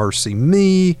Crowns, Mercy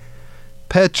Me,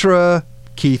 Petra,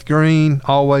 Keith Green,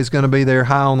 always going to be there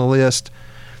high on the list.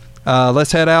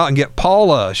 Let's head out and get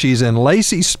Paula. She's in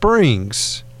Lacey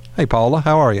Springs. Hey, Paula,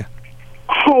 how are you?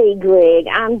 Hey, Greg,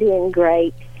 I'm doing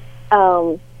great.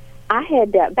 I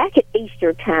had, back at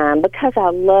Easter time, because I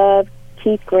love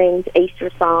Keith Green's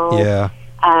Easter song,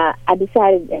 I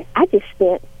decided, I just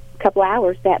spent a couple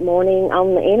hours that morning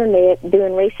on the internet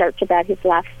doing research about his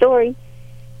life story,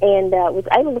 and was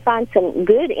able to find some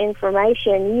good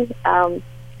information,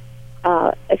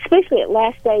 especially at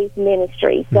Last Days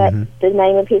Ministries. That's the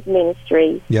name of his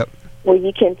ministry, where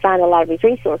you can find a lot of his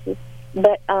resources.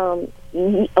 But a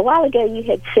while ago you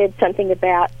had said something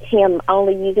about him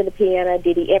only using the piano.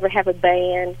 Did he ever have a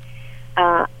band?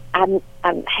 I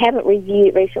haven't reviewed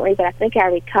it recently, but I think I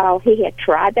recall he had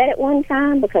tried that at one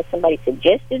time because somebody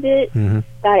suggested it.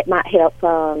 Thought it might help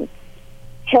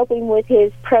him with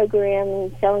his program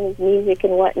and selling his music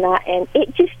and whatnot, and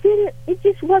it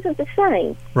just wasn't the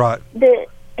same. Right.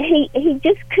 He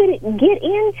just couldn't get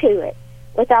into it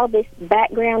with all this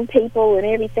background people and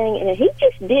everything, and he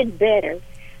just did better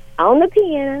on the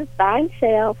piano by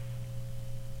himself.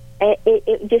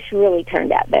 It just really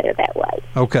turned out better that way.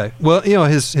 Okay. Well,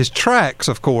 his tracks,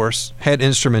 of course, had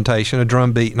instrumentation, a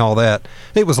drum beat and all that.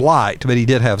 It was light, but he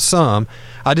did have some.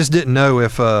 I just didn't know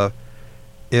if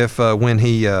when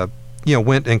he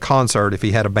went in concert, if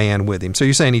he had a band with him. So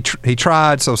you're saying he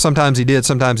tried, so sometimes he did,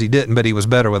 sometimes he didn't, but he was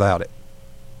better without it.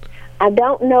 I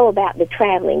don't know about the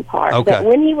traveling part, but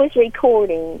when he was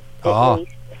recording, at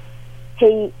least,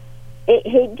 he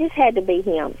just had to be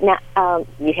him. Now,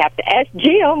 you have to ask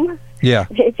Jim. Yeah.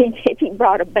 If he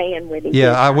brought a band with him.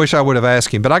 Yeah, I wish I would have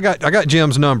asked him, but I got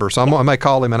Jim's number, so I may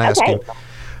call him and ask him.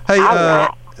 Hey,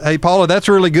 hey, Paula, that's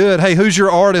really good. Hey, who's your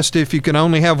artist if you can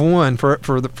only have one for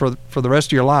the rest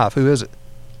of your life? Who is it?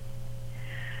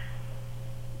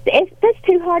 That's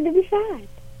too hard to decide.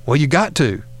 Well, you got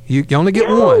to. You only get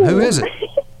one. Who is it?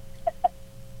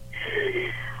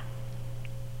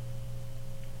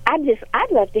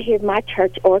 I'd love to hear my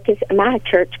church orchestra, my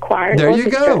church choir. There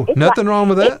you go. Nothing wrong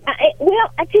with that.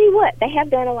 Well, I tell you what, they have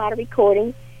done a lot of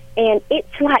recording, and it's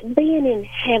like being in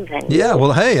heaven. Yeah,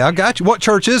 well, hey, I got you. What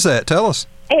church is that? Tell us.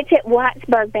 It's at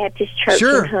Whitesburg Baptist Church.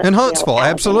 Sure, in Huntsville.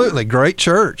 Absolutely. Great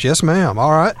church. Yes, ma'am.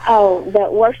 All right. Oh, the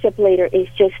worship leader is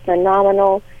just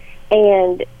phenomenal.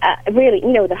 And really,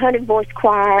 the 100-voice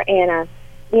choir and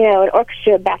an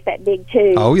orchestra about that big,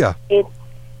 too. Oh, yeah.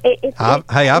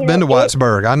 I've been to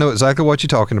Whitesburg. I know exactly what you're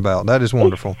talking about. That is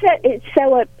wonderful. It's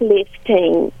so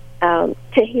uplifting to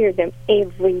hear them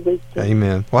every week.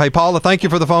 Amen. Well, hey, Paula, thank you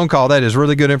for the phone call. That is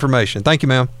really good information. Thank you,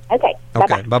 ma'am. Okay.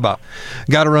 Okay, bye-bye.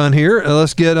 Got to run here.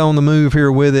 Let's get on the move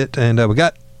here with it. And we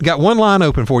got one line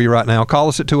open for you right now. Call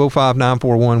us at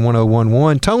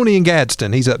 205-941-1011. Tony in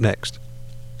Gadsden. He's up next.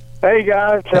 Hey,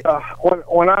 guys.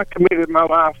 When I committed my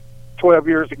life 12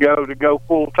 years ago to go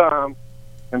full-time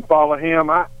and follow him,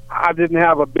 I didn't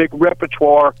have a big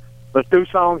repertoire. The two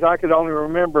songs I could only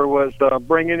remember was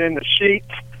Bringing in the Sheets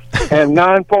and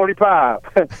 945.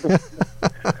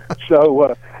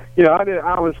 So,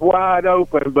 I was wide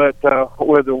open, but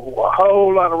with a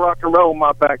whole lot of rock and roll in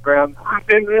my background, I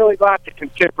didn't really like the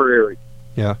contemporary.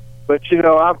 Yeah. But,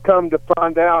 I've come to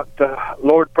find out the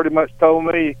Lord pretty much told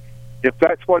me if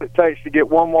that's what it takes to get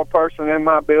one more person in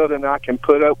my building, I can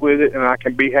put up with it and I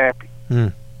can be happy.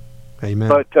 Amen.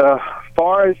 But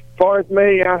far as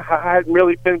me, I hadn't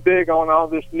really been big on all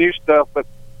this new stuff, but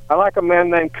I like a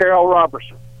man named Carol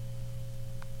Robertson.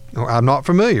 I'm not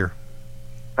familiar.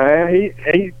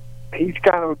 He's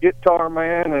kind of a guitar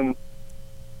man and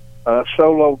a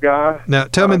solo guy. Now,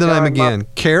 tell me the name again.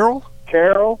 Carol?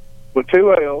 Carol with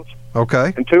 2 L's.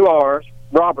 Okay. And 2 R's.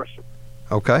 Robertson.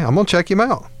 Okay, I'm going to check him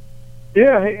out.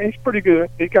 Yeah, he's pretty good.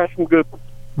 He got some good ones.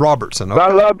 Robertson. Okay. I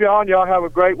love y'all, and y'all have a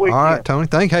great weekend. All right, Tony.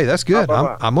 Hey, that's good.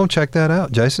 Bye-bye. I'm going to check that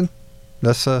out, Jason.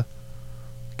 That's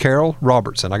Carol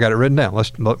Robertson. I got it written down.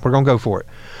 We're going to go for it.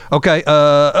 Okay,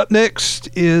 up next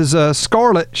is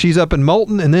Scarlett. She's up in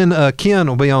Moulton, and then Ken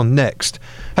will be on next.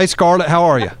 Hey, Scarlett, how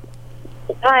are you?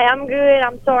 Hi, I'm good.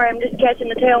 I'm sorry, I'm just catching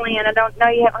the tail end. I don't know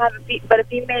you have a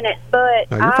few minutes, but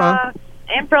no, you're fine.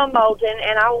 I am from Moulton,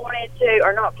 and I wanted to,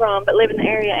 or not from, but live in the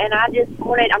area, and I'm just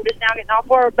now getting off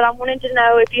work, but I wanted to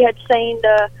know if you had seen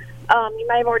you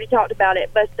may have already talked about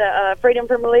it, but the Freedom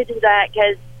from Religions Act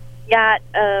has got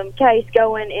case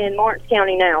going in Lawrence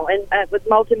County now, and with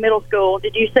Moulton Middle School.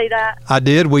 Did you see that? I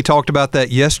did. We talked about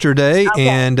that yesterday,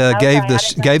 and gave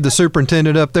the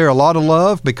superintendent up there a lot of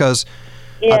love because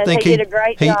I think he did a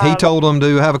great job. He told them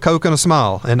to have a Coke and a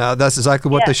smile, and that's exactly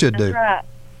what they should do. Right.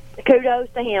 Kudos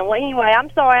to him. Well, anyway,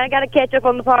 I'm sorry. I got to catch up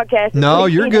on the podcast. No,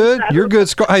 you're good. You're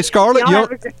good. Hey, Scarlett.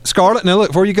 Scarlett, now look,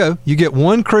 before you go, you get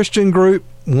one Christian group,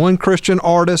 one Christian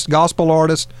artist, gospel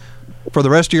artist, for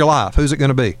the rest of your life. Who's it going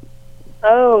to be?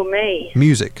 Oh, me.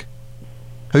 Music.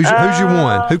 Who's your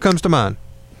one? Who comes to mind?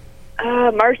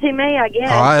 Mercy Me, I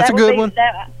guess. All right, that's a good one.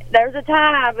 There's a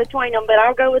tie between them, but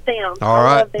I'll go with them. All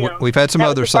right. Love them. We've had some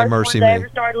others say Mercy Me. I ever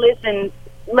started listening.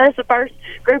 That's the first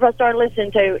group I started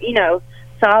listening to,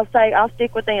 So I'll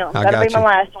stick with them. That'll be my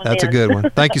last one. That's then. a good one.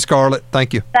 Thank you, Scarlett.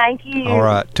 Thank you. Thank you. All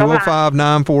right.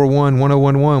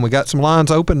 205-941-1011. We got some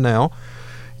lines open now.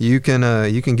 You can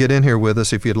get in here with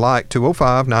us if you'd like.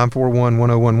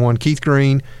 205-941-1011. Keith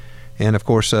Green, and of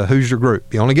course, who's your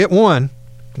group? You only get one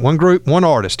group, one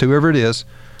artist, whoever it is.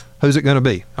 Who's it going to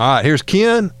be? All right. Here's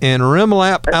Ken in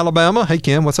Remlap, Alabama. Hey,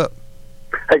 Ken, what's up?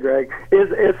 Hey, Greg.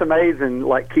 It's amazing,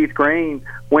 like Keith Green,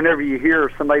 whenever you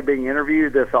hear somebody being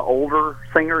interviewed that's an older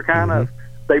singer kind of,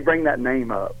 they bring that name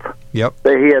up. Yep.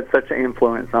 That he had such an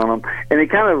influence on them. And he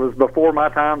kind of was before my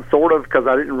time, sort of, because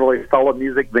I didn't really follow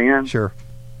music then. Sure.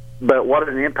 But what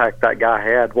an impact that guy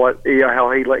had,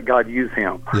 how he let God use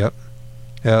him. Yep.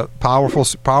 Powerful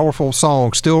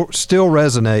song. Still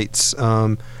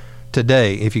resonates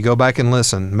today. If you go back and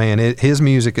listen, man, his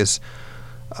music is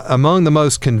among the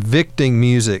most convicting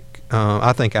music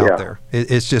I think out there.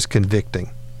 It's just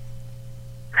convicting.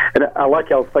 And I like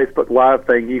y'all's Facebook Live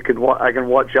thing. I can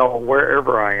watch y'all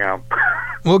wherever I am.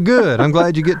 Well, good. I'm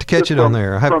glad you get to catch it on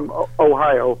there. From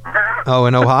Ohio. Oh,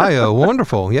 in Ohio.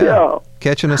 Wonderful. Yeah.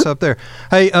 Catching us up there.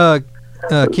 Hey,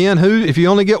 Ken, if you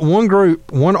only get one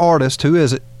group, one artist, who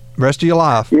is it? Rest of your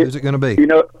life, who's it going to be?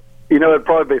 It'd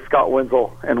probably be Scott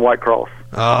Wenzel and White Cross.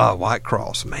 Ah, White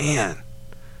Cross, man.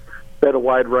 They had a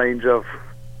wide range of.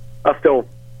 I still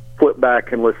flip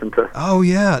back and listen to. Oh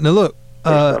yeah. Now look.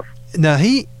 Now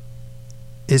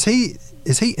is he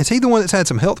the one that's had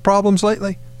some health problems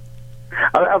lately?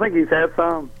 I think he's had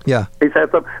some. Yeah. He's had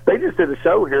some. They just did a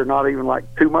show here not even like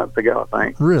 2 months ago, I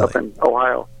think. Really? Up in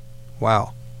Ohio.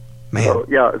 Wow. Man. So,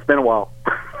 yeah, it's been a while.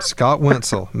 Scott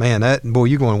Wenzel. Man,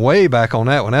 you're going way back on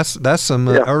that one. That's some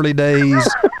early days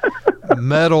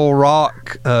metal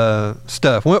rock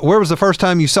stuff. Where was the first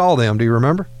time you saw them? Do you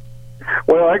remember?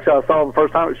 Well, actually, I saw them the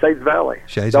first time at Shades Valley.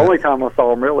 Only time I saw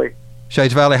them, really.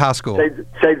 Shades Valley High School.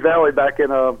 Shades Valley back in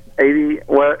 92,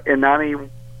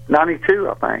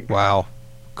 I think. Wow,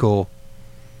 cool.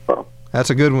 That's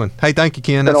a good one. Hey, thank you,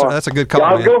 Ken. That's a good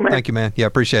call, man. Go, man. Thank you, man. Yeah,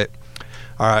 appreciate it.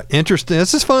 All right, interesting.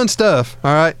 This is fun stuff.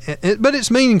 All right, but it's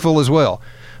meaningful as well.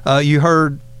 You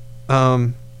heard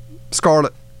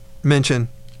Scarlett mention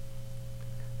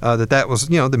that was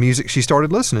the music she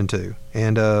started listening to,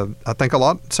 and I think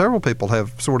several people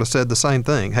have sort of said the same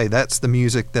thing. Hey, that's the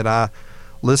music that I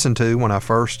listened to when I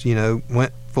first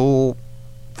went full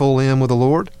in with the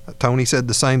Lord. Tony said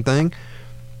the same thing.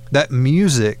 That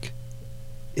music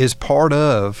is part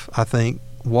of, I think,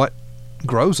 what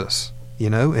grows us.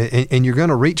 And you're going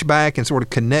to reach back and sort of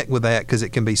connect with that because it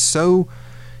can be so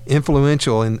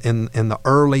influential in the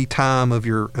early time of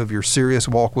your serious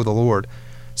walk with the Lord.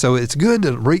 So it's good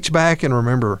to reach back and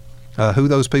remember who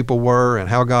those people were and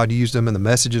how God used them in the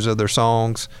messages of their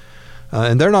songs.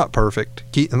 And they're not perfect.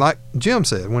 Keith, and like Jim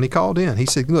said when he called in, he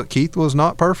said, look, Keith was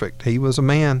not perfect. He was a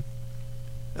man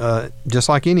just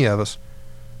like any of us.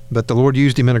 But the Lord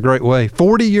used him in a great way.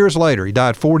 40 years later, he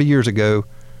died 40 years ago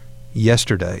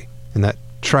yesterday in that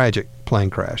tragic plane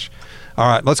crash. All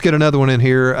right, let's get another one in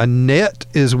here. Annette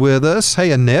is with us.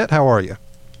 Hey, Annette, how are you?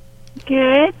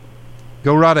 Good.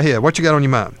 Go right ahead. What you got on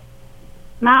your mind?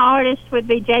 My artist would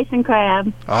be Jason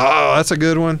Crabb. Oh, that's a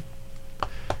good one.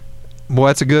 Boy,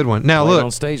 that's a good one. Now, Played look.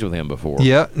 on stage with him before.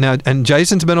 Yeah. Now, and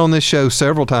Jason's been on this show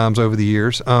several times over the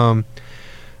years. Now,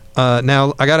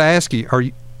 I got to ask you,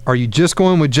 are you just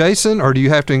going with Jason, or do you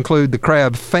have to include the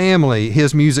Crabb family,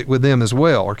 his music with them as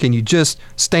well? Or can you just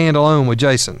stand alone with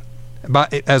Jason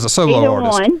as a solo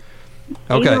artist? Either one.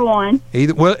 Okay. Either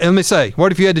one. Well, let me say,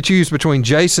 what if you had to choose between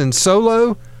Jason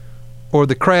solo or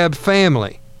the Crabb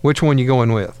family? Which one you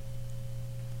going with?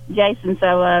 Jason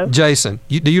solo. Jason.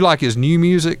 Do you like his new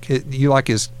music? Do you like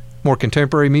his more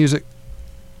contemporary music?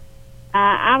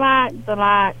 I like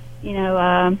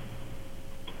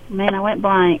man, I went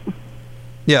blank.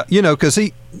 Yeah, because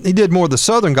he did more of the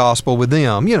Southern gospel with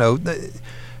them,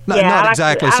 not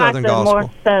exactly Southern gospel.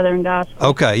 More Southern gospel.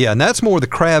 Okay, yeah, and that's more the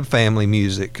Crabb family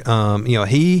music.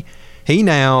 He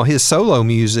now, his solo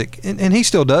music, and he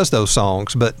still does those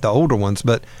songs, but the older ones,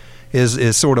 but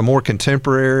is sort of more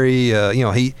contemporary.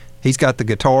 He's got the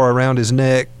guitar around his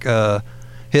neck,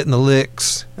 hitting the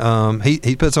licks.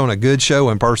 He puts on a good show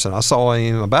in person. I saw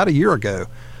him about a year ago.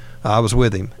 I was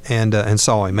with him and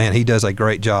saw him. Man, he does a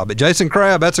great job. But Jason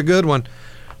Crabb, that's a good one.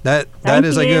 That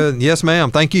is a good. Yes, ma'am.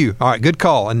 Thank you. All right, good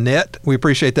call. Annette, we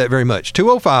appreciate that very much.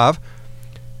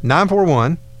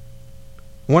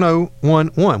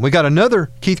 205-941-1011. We got another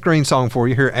Keith Green song for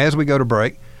you here as we go to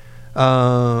break.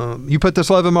 You put this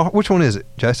love in my heart. Which one is it,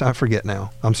 Jason? I forget now.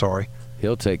 I'm sorry.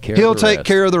 He'll take care. He'll take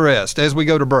care of the rest as we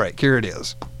go to break. Here it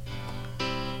is.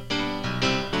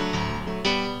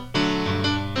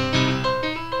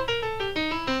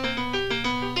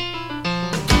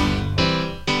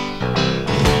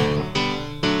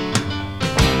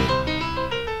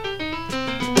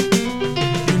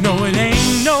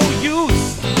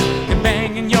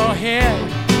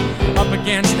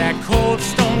 Against that cold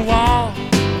stone wall,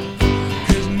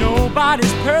 'cause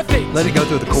nobody's perfect. Let it go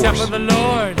through the chorus. Except for the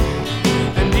Lord,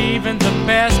 and even the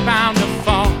best bound to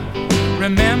fall.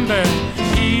 Remember,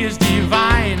 He is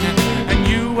divine, and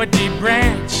you a deep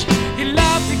branch. He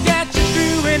loves to get you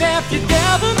through, and if you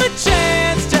give Him a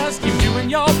chance, just keep doing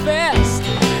your best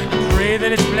and pray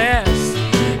that it's blessed.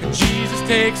 And Jesus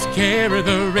takes care of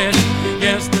the rest.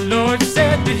 Yes, the Lord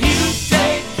said that He'll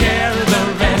take care of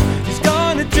the rest. He's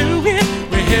gonna do it.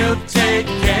 He'll take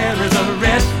care of the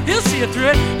rest. He'll see you through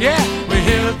it. Yeah,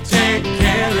 He'll take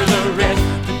care of the rest.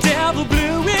 The devil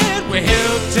blew it.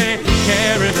 He'll take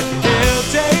care of the. He'll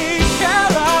take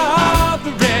care of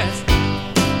the rest.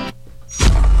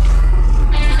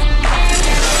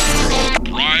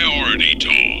 Priority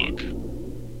Talk.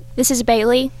 This is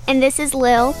Bailey. And this is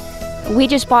Lil. We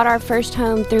just bought our first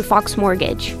home through Fox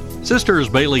Mortgage. Sisters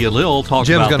Bailey and Lil talk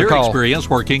Jim's about their call. experience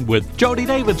working with Jody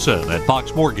Davidson at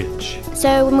Fox Mortgage.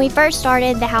 So when we first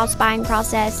started the house buying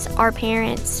process, our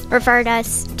parents referred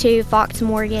us to Fox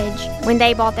Mortgage. When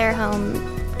they bought their home,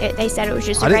 they said it was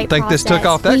just a great process. I didn't think this took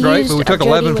off that great, but we took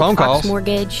 11 phone calls. Fox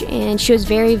Mortgage, and she was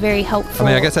very, very helpful.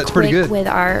 I guess that's pretty good. With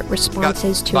our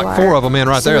responses to like our 4 of them in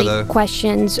right there, silly though.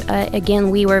 questions.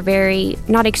 Again, we were very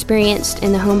not experienced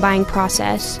in the home buying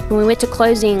process. When we went to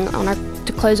close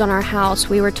on our house,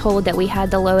 we were told that we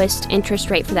had the lowest interest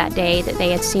rate for that day that they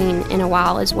had seen in a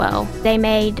while as well. They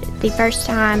made the first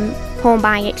time home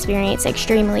buying experience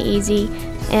extremely easy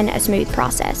and a smooth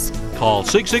process. Call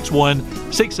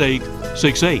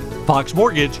 661-6868. Fox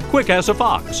Mortgage, quick as a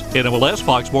fox. NMLS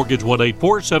Fox Mortgage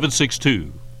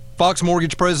 184762. Fox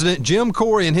Mortgage President Jim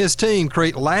Corey and his team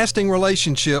create lasting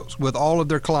relationships with all of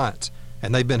their clients,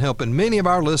 and they've been helping many of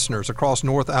our listeners across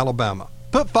North Alabama.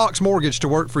 Put Fox Mortgage to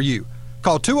work for you.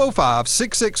 Call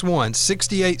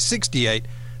 205-661-6868.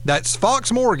 That's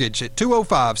Fox Mortgage at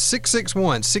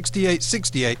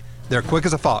 205-661-6868. They're quick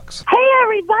as a fox. Hey,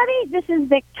 everybody. This is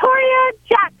Victoria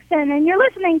Jackson, and you're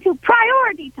listening to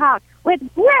Priority Talk with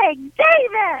Greg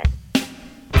Davis.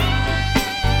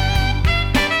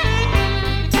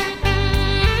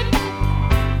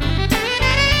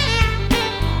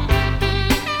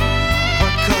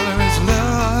 What color is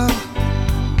love?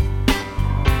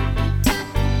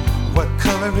 What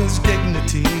color is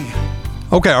dignity?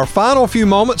 Okay, our final few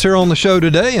moments here on the show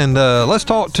today, and let's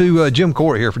talk to Jim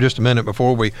Corey here for just a minute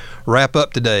before we wrap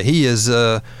up today. He is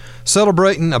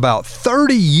celebrating about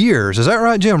 30 years. Is that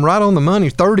right, Jim? Right on the money,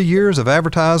 30 years of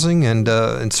advertising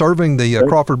and serving the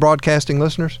Crawford Broadcasting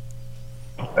listeners?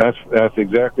 That's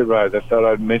exactly right. I thought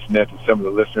I'd mention that to some of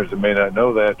the listeners that may not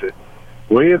know that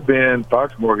we have been,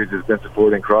 Fox Mortgage has been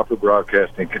supporting Crawford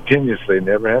Broadcasting continuously,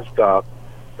 never have stopped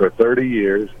for 30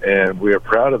 years, and we are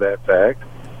proud of that fact.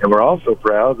 And we're also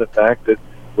proud of the fact that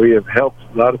we have helped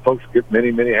a lot of folks get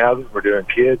many, many houses. We're doing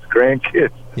kids, grandkids,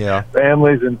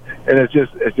 families, and it's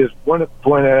just want to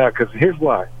point that out because here's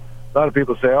why. A lot of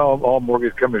people say, all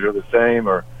mortgage companies are the same,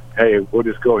 or hey, we'll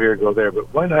just go here, go there.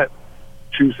 But why not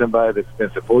choose somebody that's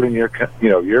been supporting your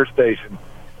station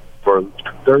for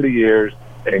 30 years,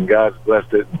 and God's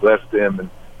blessed it and blessed them, and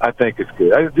I think it's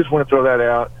good. I just want to throw that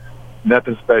out.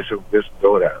 Nothing special, just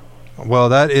throw it out. Well,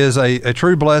 that is a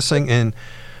true blessing, and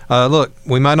look,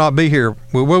 we might not be here.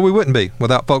 Well, we wouldn't be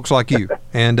without folks like you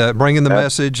and bringing the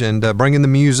message and bringing the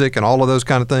music and all of those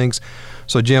kind of things.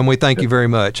 So, Jim, we thank you very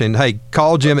much. And, hey,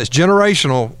 call Jim. It's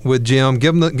generational with Jim.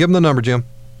 Give him the number, Jim.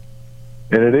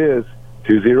 And it is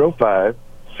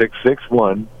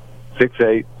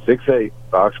 205-661-6868.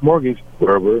 Fox Mortgage,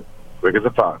 where we're quick as a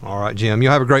fox. All right, Jim. You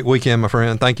have a great weekend, my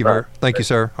friend. Thank you, Thank you,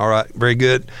 sir. All right, very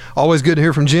good. Always good to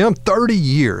hear from Jim. 30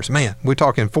 years. Man, we're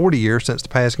talking 40 years since the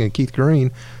passing of Keith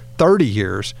Green. 30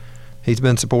 years he's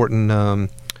been supporting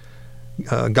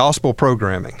gospel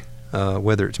programming,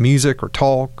 whether it's music or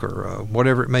talk or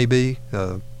whatever it may be.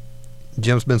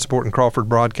 Jim's been supporting Crawford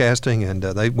Broadcasting, and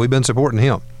we've been supporting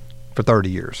him for 30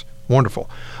 years. Wonderful.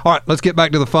 All right, let's get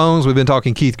back to the phones. We've been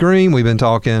talking Keith Green. We've been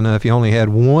talking if you only had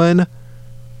one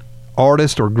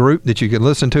artist or group that you could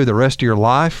listen to the rest of your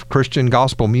life, Christian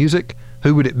gospel music,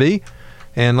 who would it be?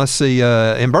 And let's see,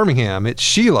 in Birmingham, it's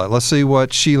Sheila. Let's see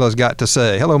what Sheila's got to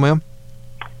say. Hello, ma'am.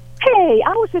 Hey,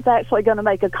 I was just actually going to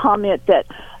make a comment that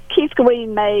Keith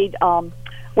Green made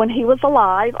when he was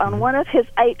alive on one of his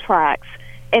 8 tracks,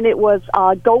 and it was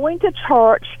going to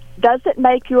church doesn't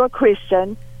make you a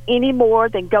Christian any more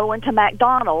than going to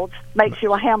McDonald's makes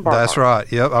you a hamburger. That's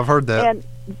right. Yep, I've heard that. And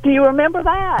do you remember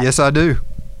that? Yes, I do.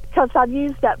 Because I've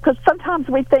used that. Because sometimes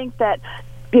we think that,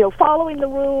 following the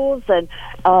rules and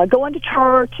going to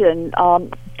church and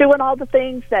doing all the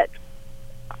things that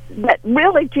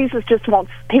really Jesus just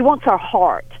wants. He wants our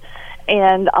heart.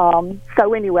 And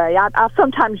so anyway, I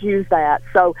sometimes use that.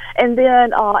 So, and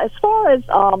then as far as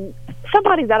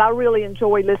somebody that I really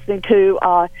enjoy listening to,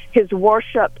 his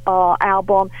worship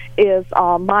album is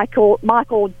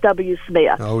Michael W.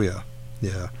 Smith. Oh yeah,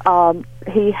 yeah.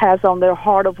 He has on there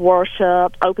Heart of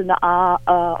Worship, Open the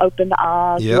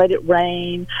Eyes, Yep. Let It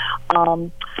Rain.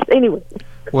 Anyway.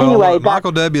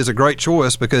 Michael W. is a great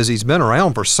choice because he's been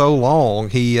around for so long.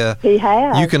 He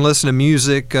has. You can listen to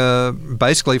music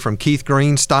basically from Keith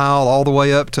Green style all the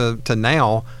way up to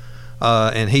now.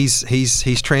 And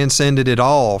he's transcended it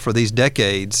all for these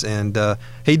decades, and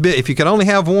he'd be, if you could only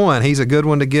have one, he's a good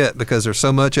one to get because there's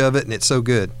so much of it and it's so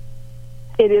good.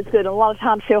 It is good. And a lot of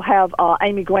times he'll have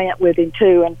Amy Grant with him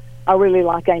too, and I really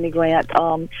like Amy Grant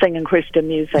singing Christian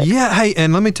music. Yeah, hey,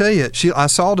 and let me tell you, I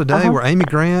saw today where Amy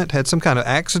Grant had some kind of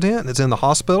accident and is in the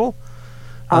hospital.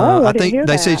 I think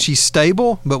they said she's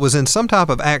stable, but was in some type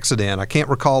of accident. I can't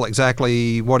recall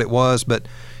exactly what it was, but.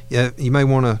 Yeah, you may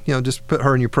want to, just put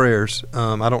her in your prayers.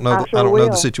 I don't know. I don't know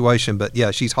the situation, but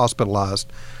yeah, she's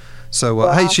hospitalized. So,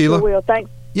 hey, Sheila. Sure will. Thanks.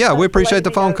 Yeah, we appreciate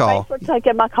the phone call. Thanks for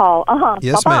taking my call.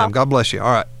 Yes, Bye-bye. ma'am. God bless you.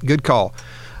 All right, good call.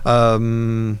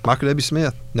 Michael W.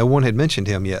 Smith. No one had mentioned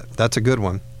him yet. That's a good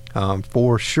one,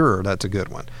 for sure. That's a good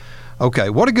one. Okay,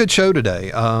 what a good show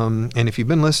today. And if you've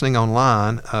been listening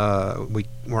online, we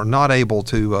were not able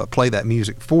to play that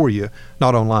music for you.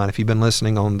 Not online. If you've been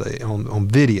listening on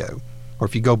video. Or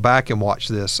if you go back and watch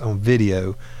this on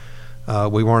video,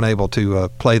 we weren't able to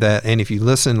play that. And if you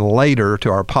listen later to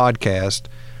our podcast,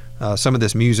 some of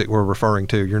this music we're referring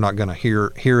to, you're not going to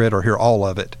hear it or hear all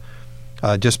of it.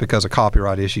 Just because of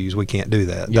copyright issues, we can't do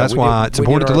that. Yeah, that's why it's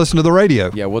important to listen to the radio.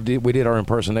 Yeah, we did our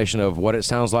impersonation of what it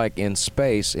sounds like in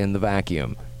space in the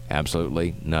vacuum.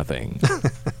 Absolutely nothing.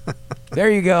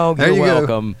 There you go. You're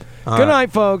welcome. Good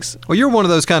night, folks. Well, you're one of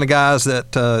those kind of guys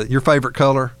that your favorite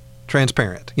color,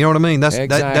 transparent. You know what I mean?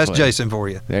 That's Jason for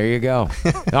you. There you go.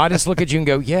 I just look at you and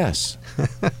go, yes.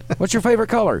 What's your favorite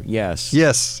color? Yes.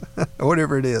 Yes.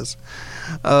 Whatever it is.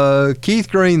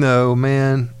 Keith Green, though,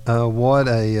 man, what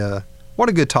a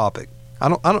good topic.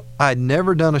 I had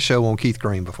never done a show on Keith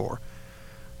Green before.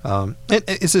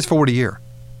 It's his 40 year.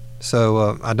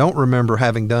 So I don't remember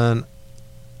having done.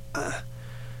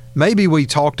 Maybe we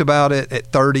talked about it at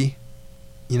 30,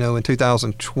 in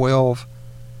 2012,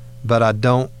 but I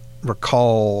don't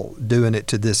recall doing it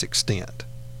to this extent.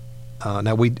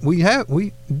 Now we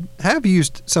have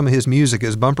used some of his music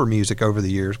as bumper music over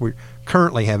the years. We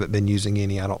currently haven't been using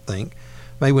any, I don't think.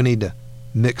 Maybe we need to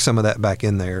mix some of that back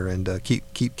in there and keep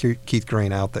Keith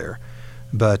Green out there.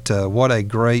 But what a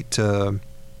great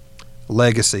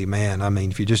legacy, man. I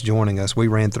mean, if you're just joining us, we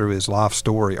ran through his life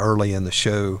story early in the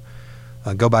show.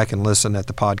 Go back and listen at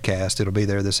the podcast. It'll be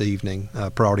there this evening,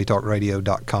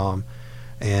 PriorityTalkRadio.com.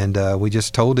 And we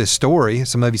just told his story.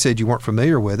 Some of you said you weren't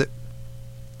familiar with it.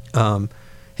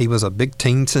 He was a big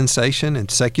teen sensation in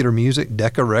secular music,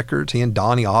 Decca Records. He and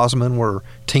Donny Osmond were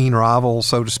teen rivals,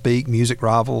 so to speak, music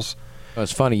rivals.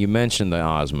 It's funny you mentioned the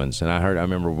Osmonds, and I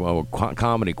remember a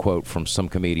comedy quote from some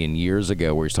comedian years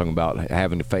ago where he's talking about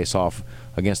having to face off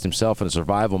against himself in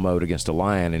survival mode against a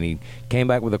lion, and he came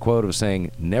back with a quote of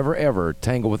saying, "Never ever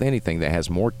tangle with anything that has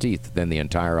more teeth than the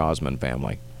entire Osmond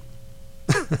family."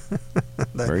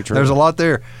 Very true. There's a lot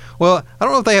there. Well, I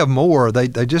don't know if they have more. They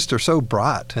just are so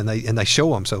bright, and they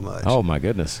show them so much. Oh my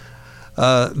goodness.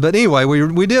 But anyway,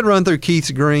 we did run through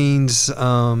Keith Green's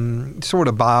sort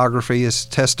of biography, his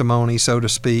testimony, so to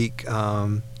speak,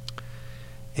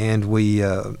 and we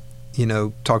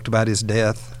talked about his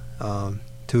death,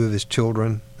 2 of his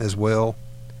children as well,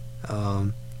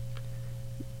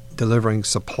 delivering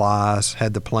supplies,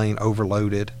 had the plane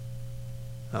overloaded.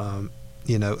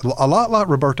 A lot like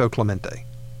Roberto Clemente.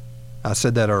 I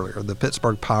said that earlier, the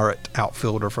Pittsburgh Pirate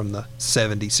outfielder from the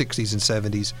 60s and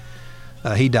 70s.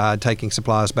 He died taking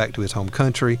supplies back to his home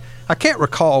country. I can't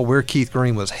recall where Keith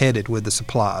Green was headed with the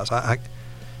supplies. I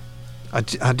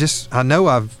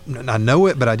know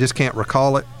it, but I just can't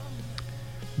recall it.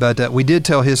 But we did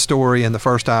tell his story in the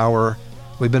first hour.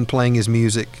 We've been playing his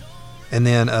music, and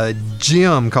then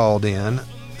Jim called in.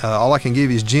 All I can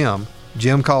give you is Jim.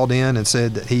 Jim called in and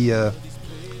said that he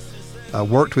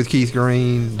worked with Keith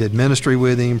Green, did ministry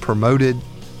with him, promoted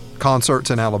concerts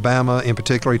in Alabama. In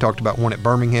particular, he talked about one at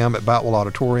Birmingham at Boutwell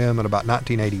Auditorium in about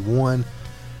 1981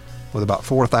 with about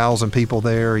 4,000 people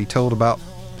there. He told about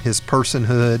his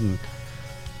personhood and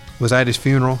was at his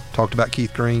funeral, talked about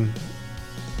Keith Green,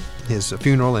 his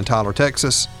funeral in Tyler,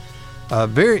 Texas.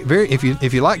 Very, very,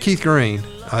 if you like Keith Green,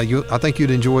 I think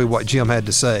you'd enjoy what Jim had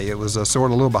to say. It was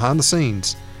sort of a little behind the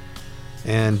scenes.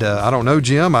 And I don't know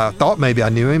Jim. I thought maybe I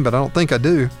knew him, but I don't think I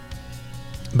do.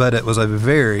 But it was a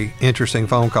very interesting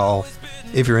phone call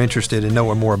if you're interested in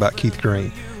knowing more about Keith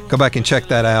Green. Go back and check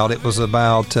that out. It was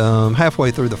about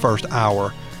halfway through the first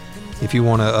hour. If you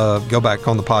want to go back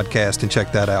on the podcast and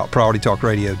check that out,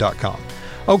 PriorityTalkRadio.com.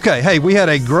 Okay, hey, we had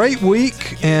a great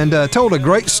week and told a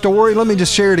great story. Let me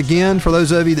just share it again for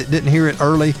those of you that didn't hear it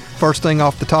early. First thing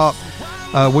off the top,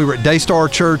 we were at Daystar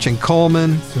Church in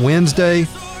Coleman Wednesday.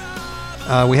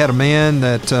 We had a man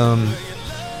that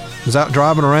was out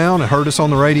driving around and heard us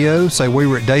on the radio say we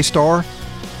were at Daystar,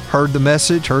 heard the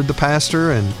message, heard the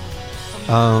pastor, and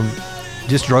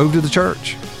just drove to the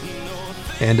church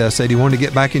and said he wanted to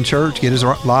get back in church, get his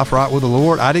life right with the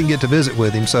Lord. I didn't get to visit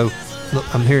with him, so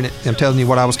look, I'm telling you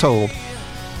what I was told.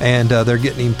 And they're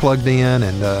getting him plugged in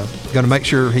and going to make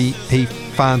sure he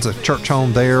finds a church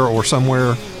home there or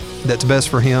somewhere that's best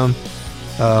for him.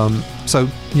 So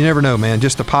you never know, man.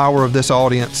 Just the power of this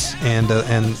audience and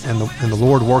the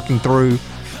Lord working through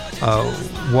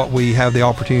what we have the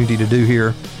opportunity to do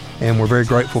here, and we're very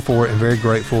grateful for it and very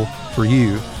grateful for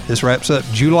you. This wraps up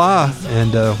July,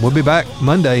 and we'll be back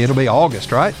Monday. It'll be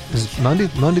August, right? Is Monday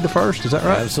the 1st? Is that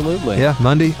right? Absolutely. Yeah,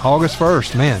 Monday, August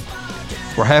 1st. Man,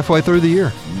 we're halfway through the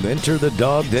year. Enter the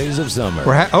dog days of summer.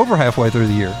 We're over halfway through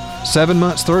the year. 7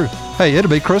 months through. Hey, it'll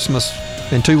be Christmas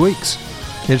in 2 weeks.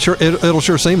 It'll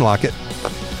sure seem like it.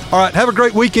 All right, have a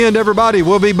great weekend, everybody.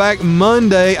 We'll be back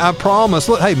Monday, I promise.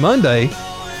 Look, hey, Monday,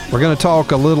 we're going to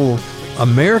talk a little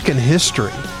American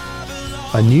history.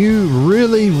 A new,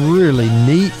 really, really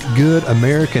neat, good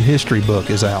American history book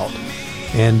is out.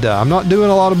 And I'm not doing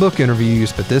a lot of book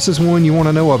interviews, but this is one you want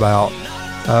to know about.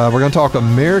 We're going to talk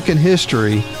American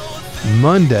history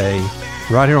Monday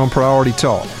right here on Priority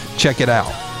Talk. Check it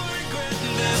out.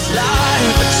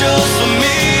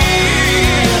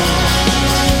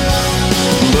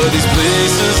 But these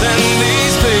places and these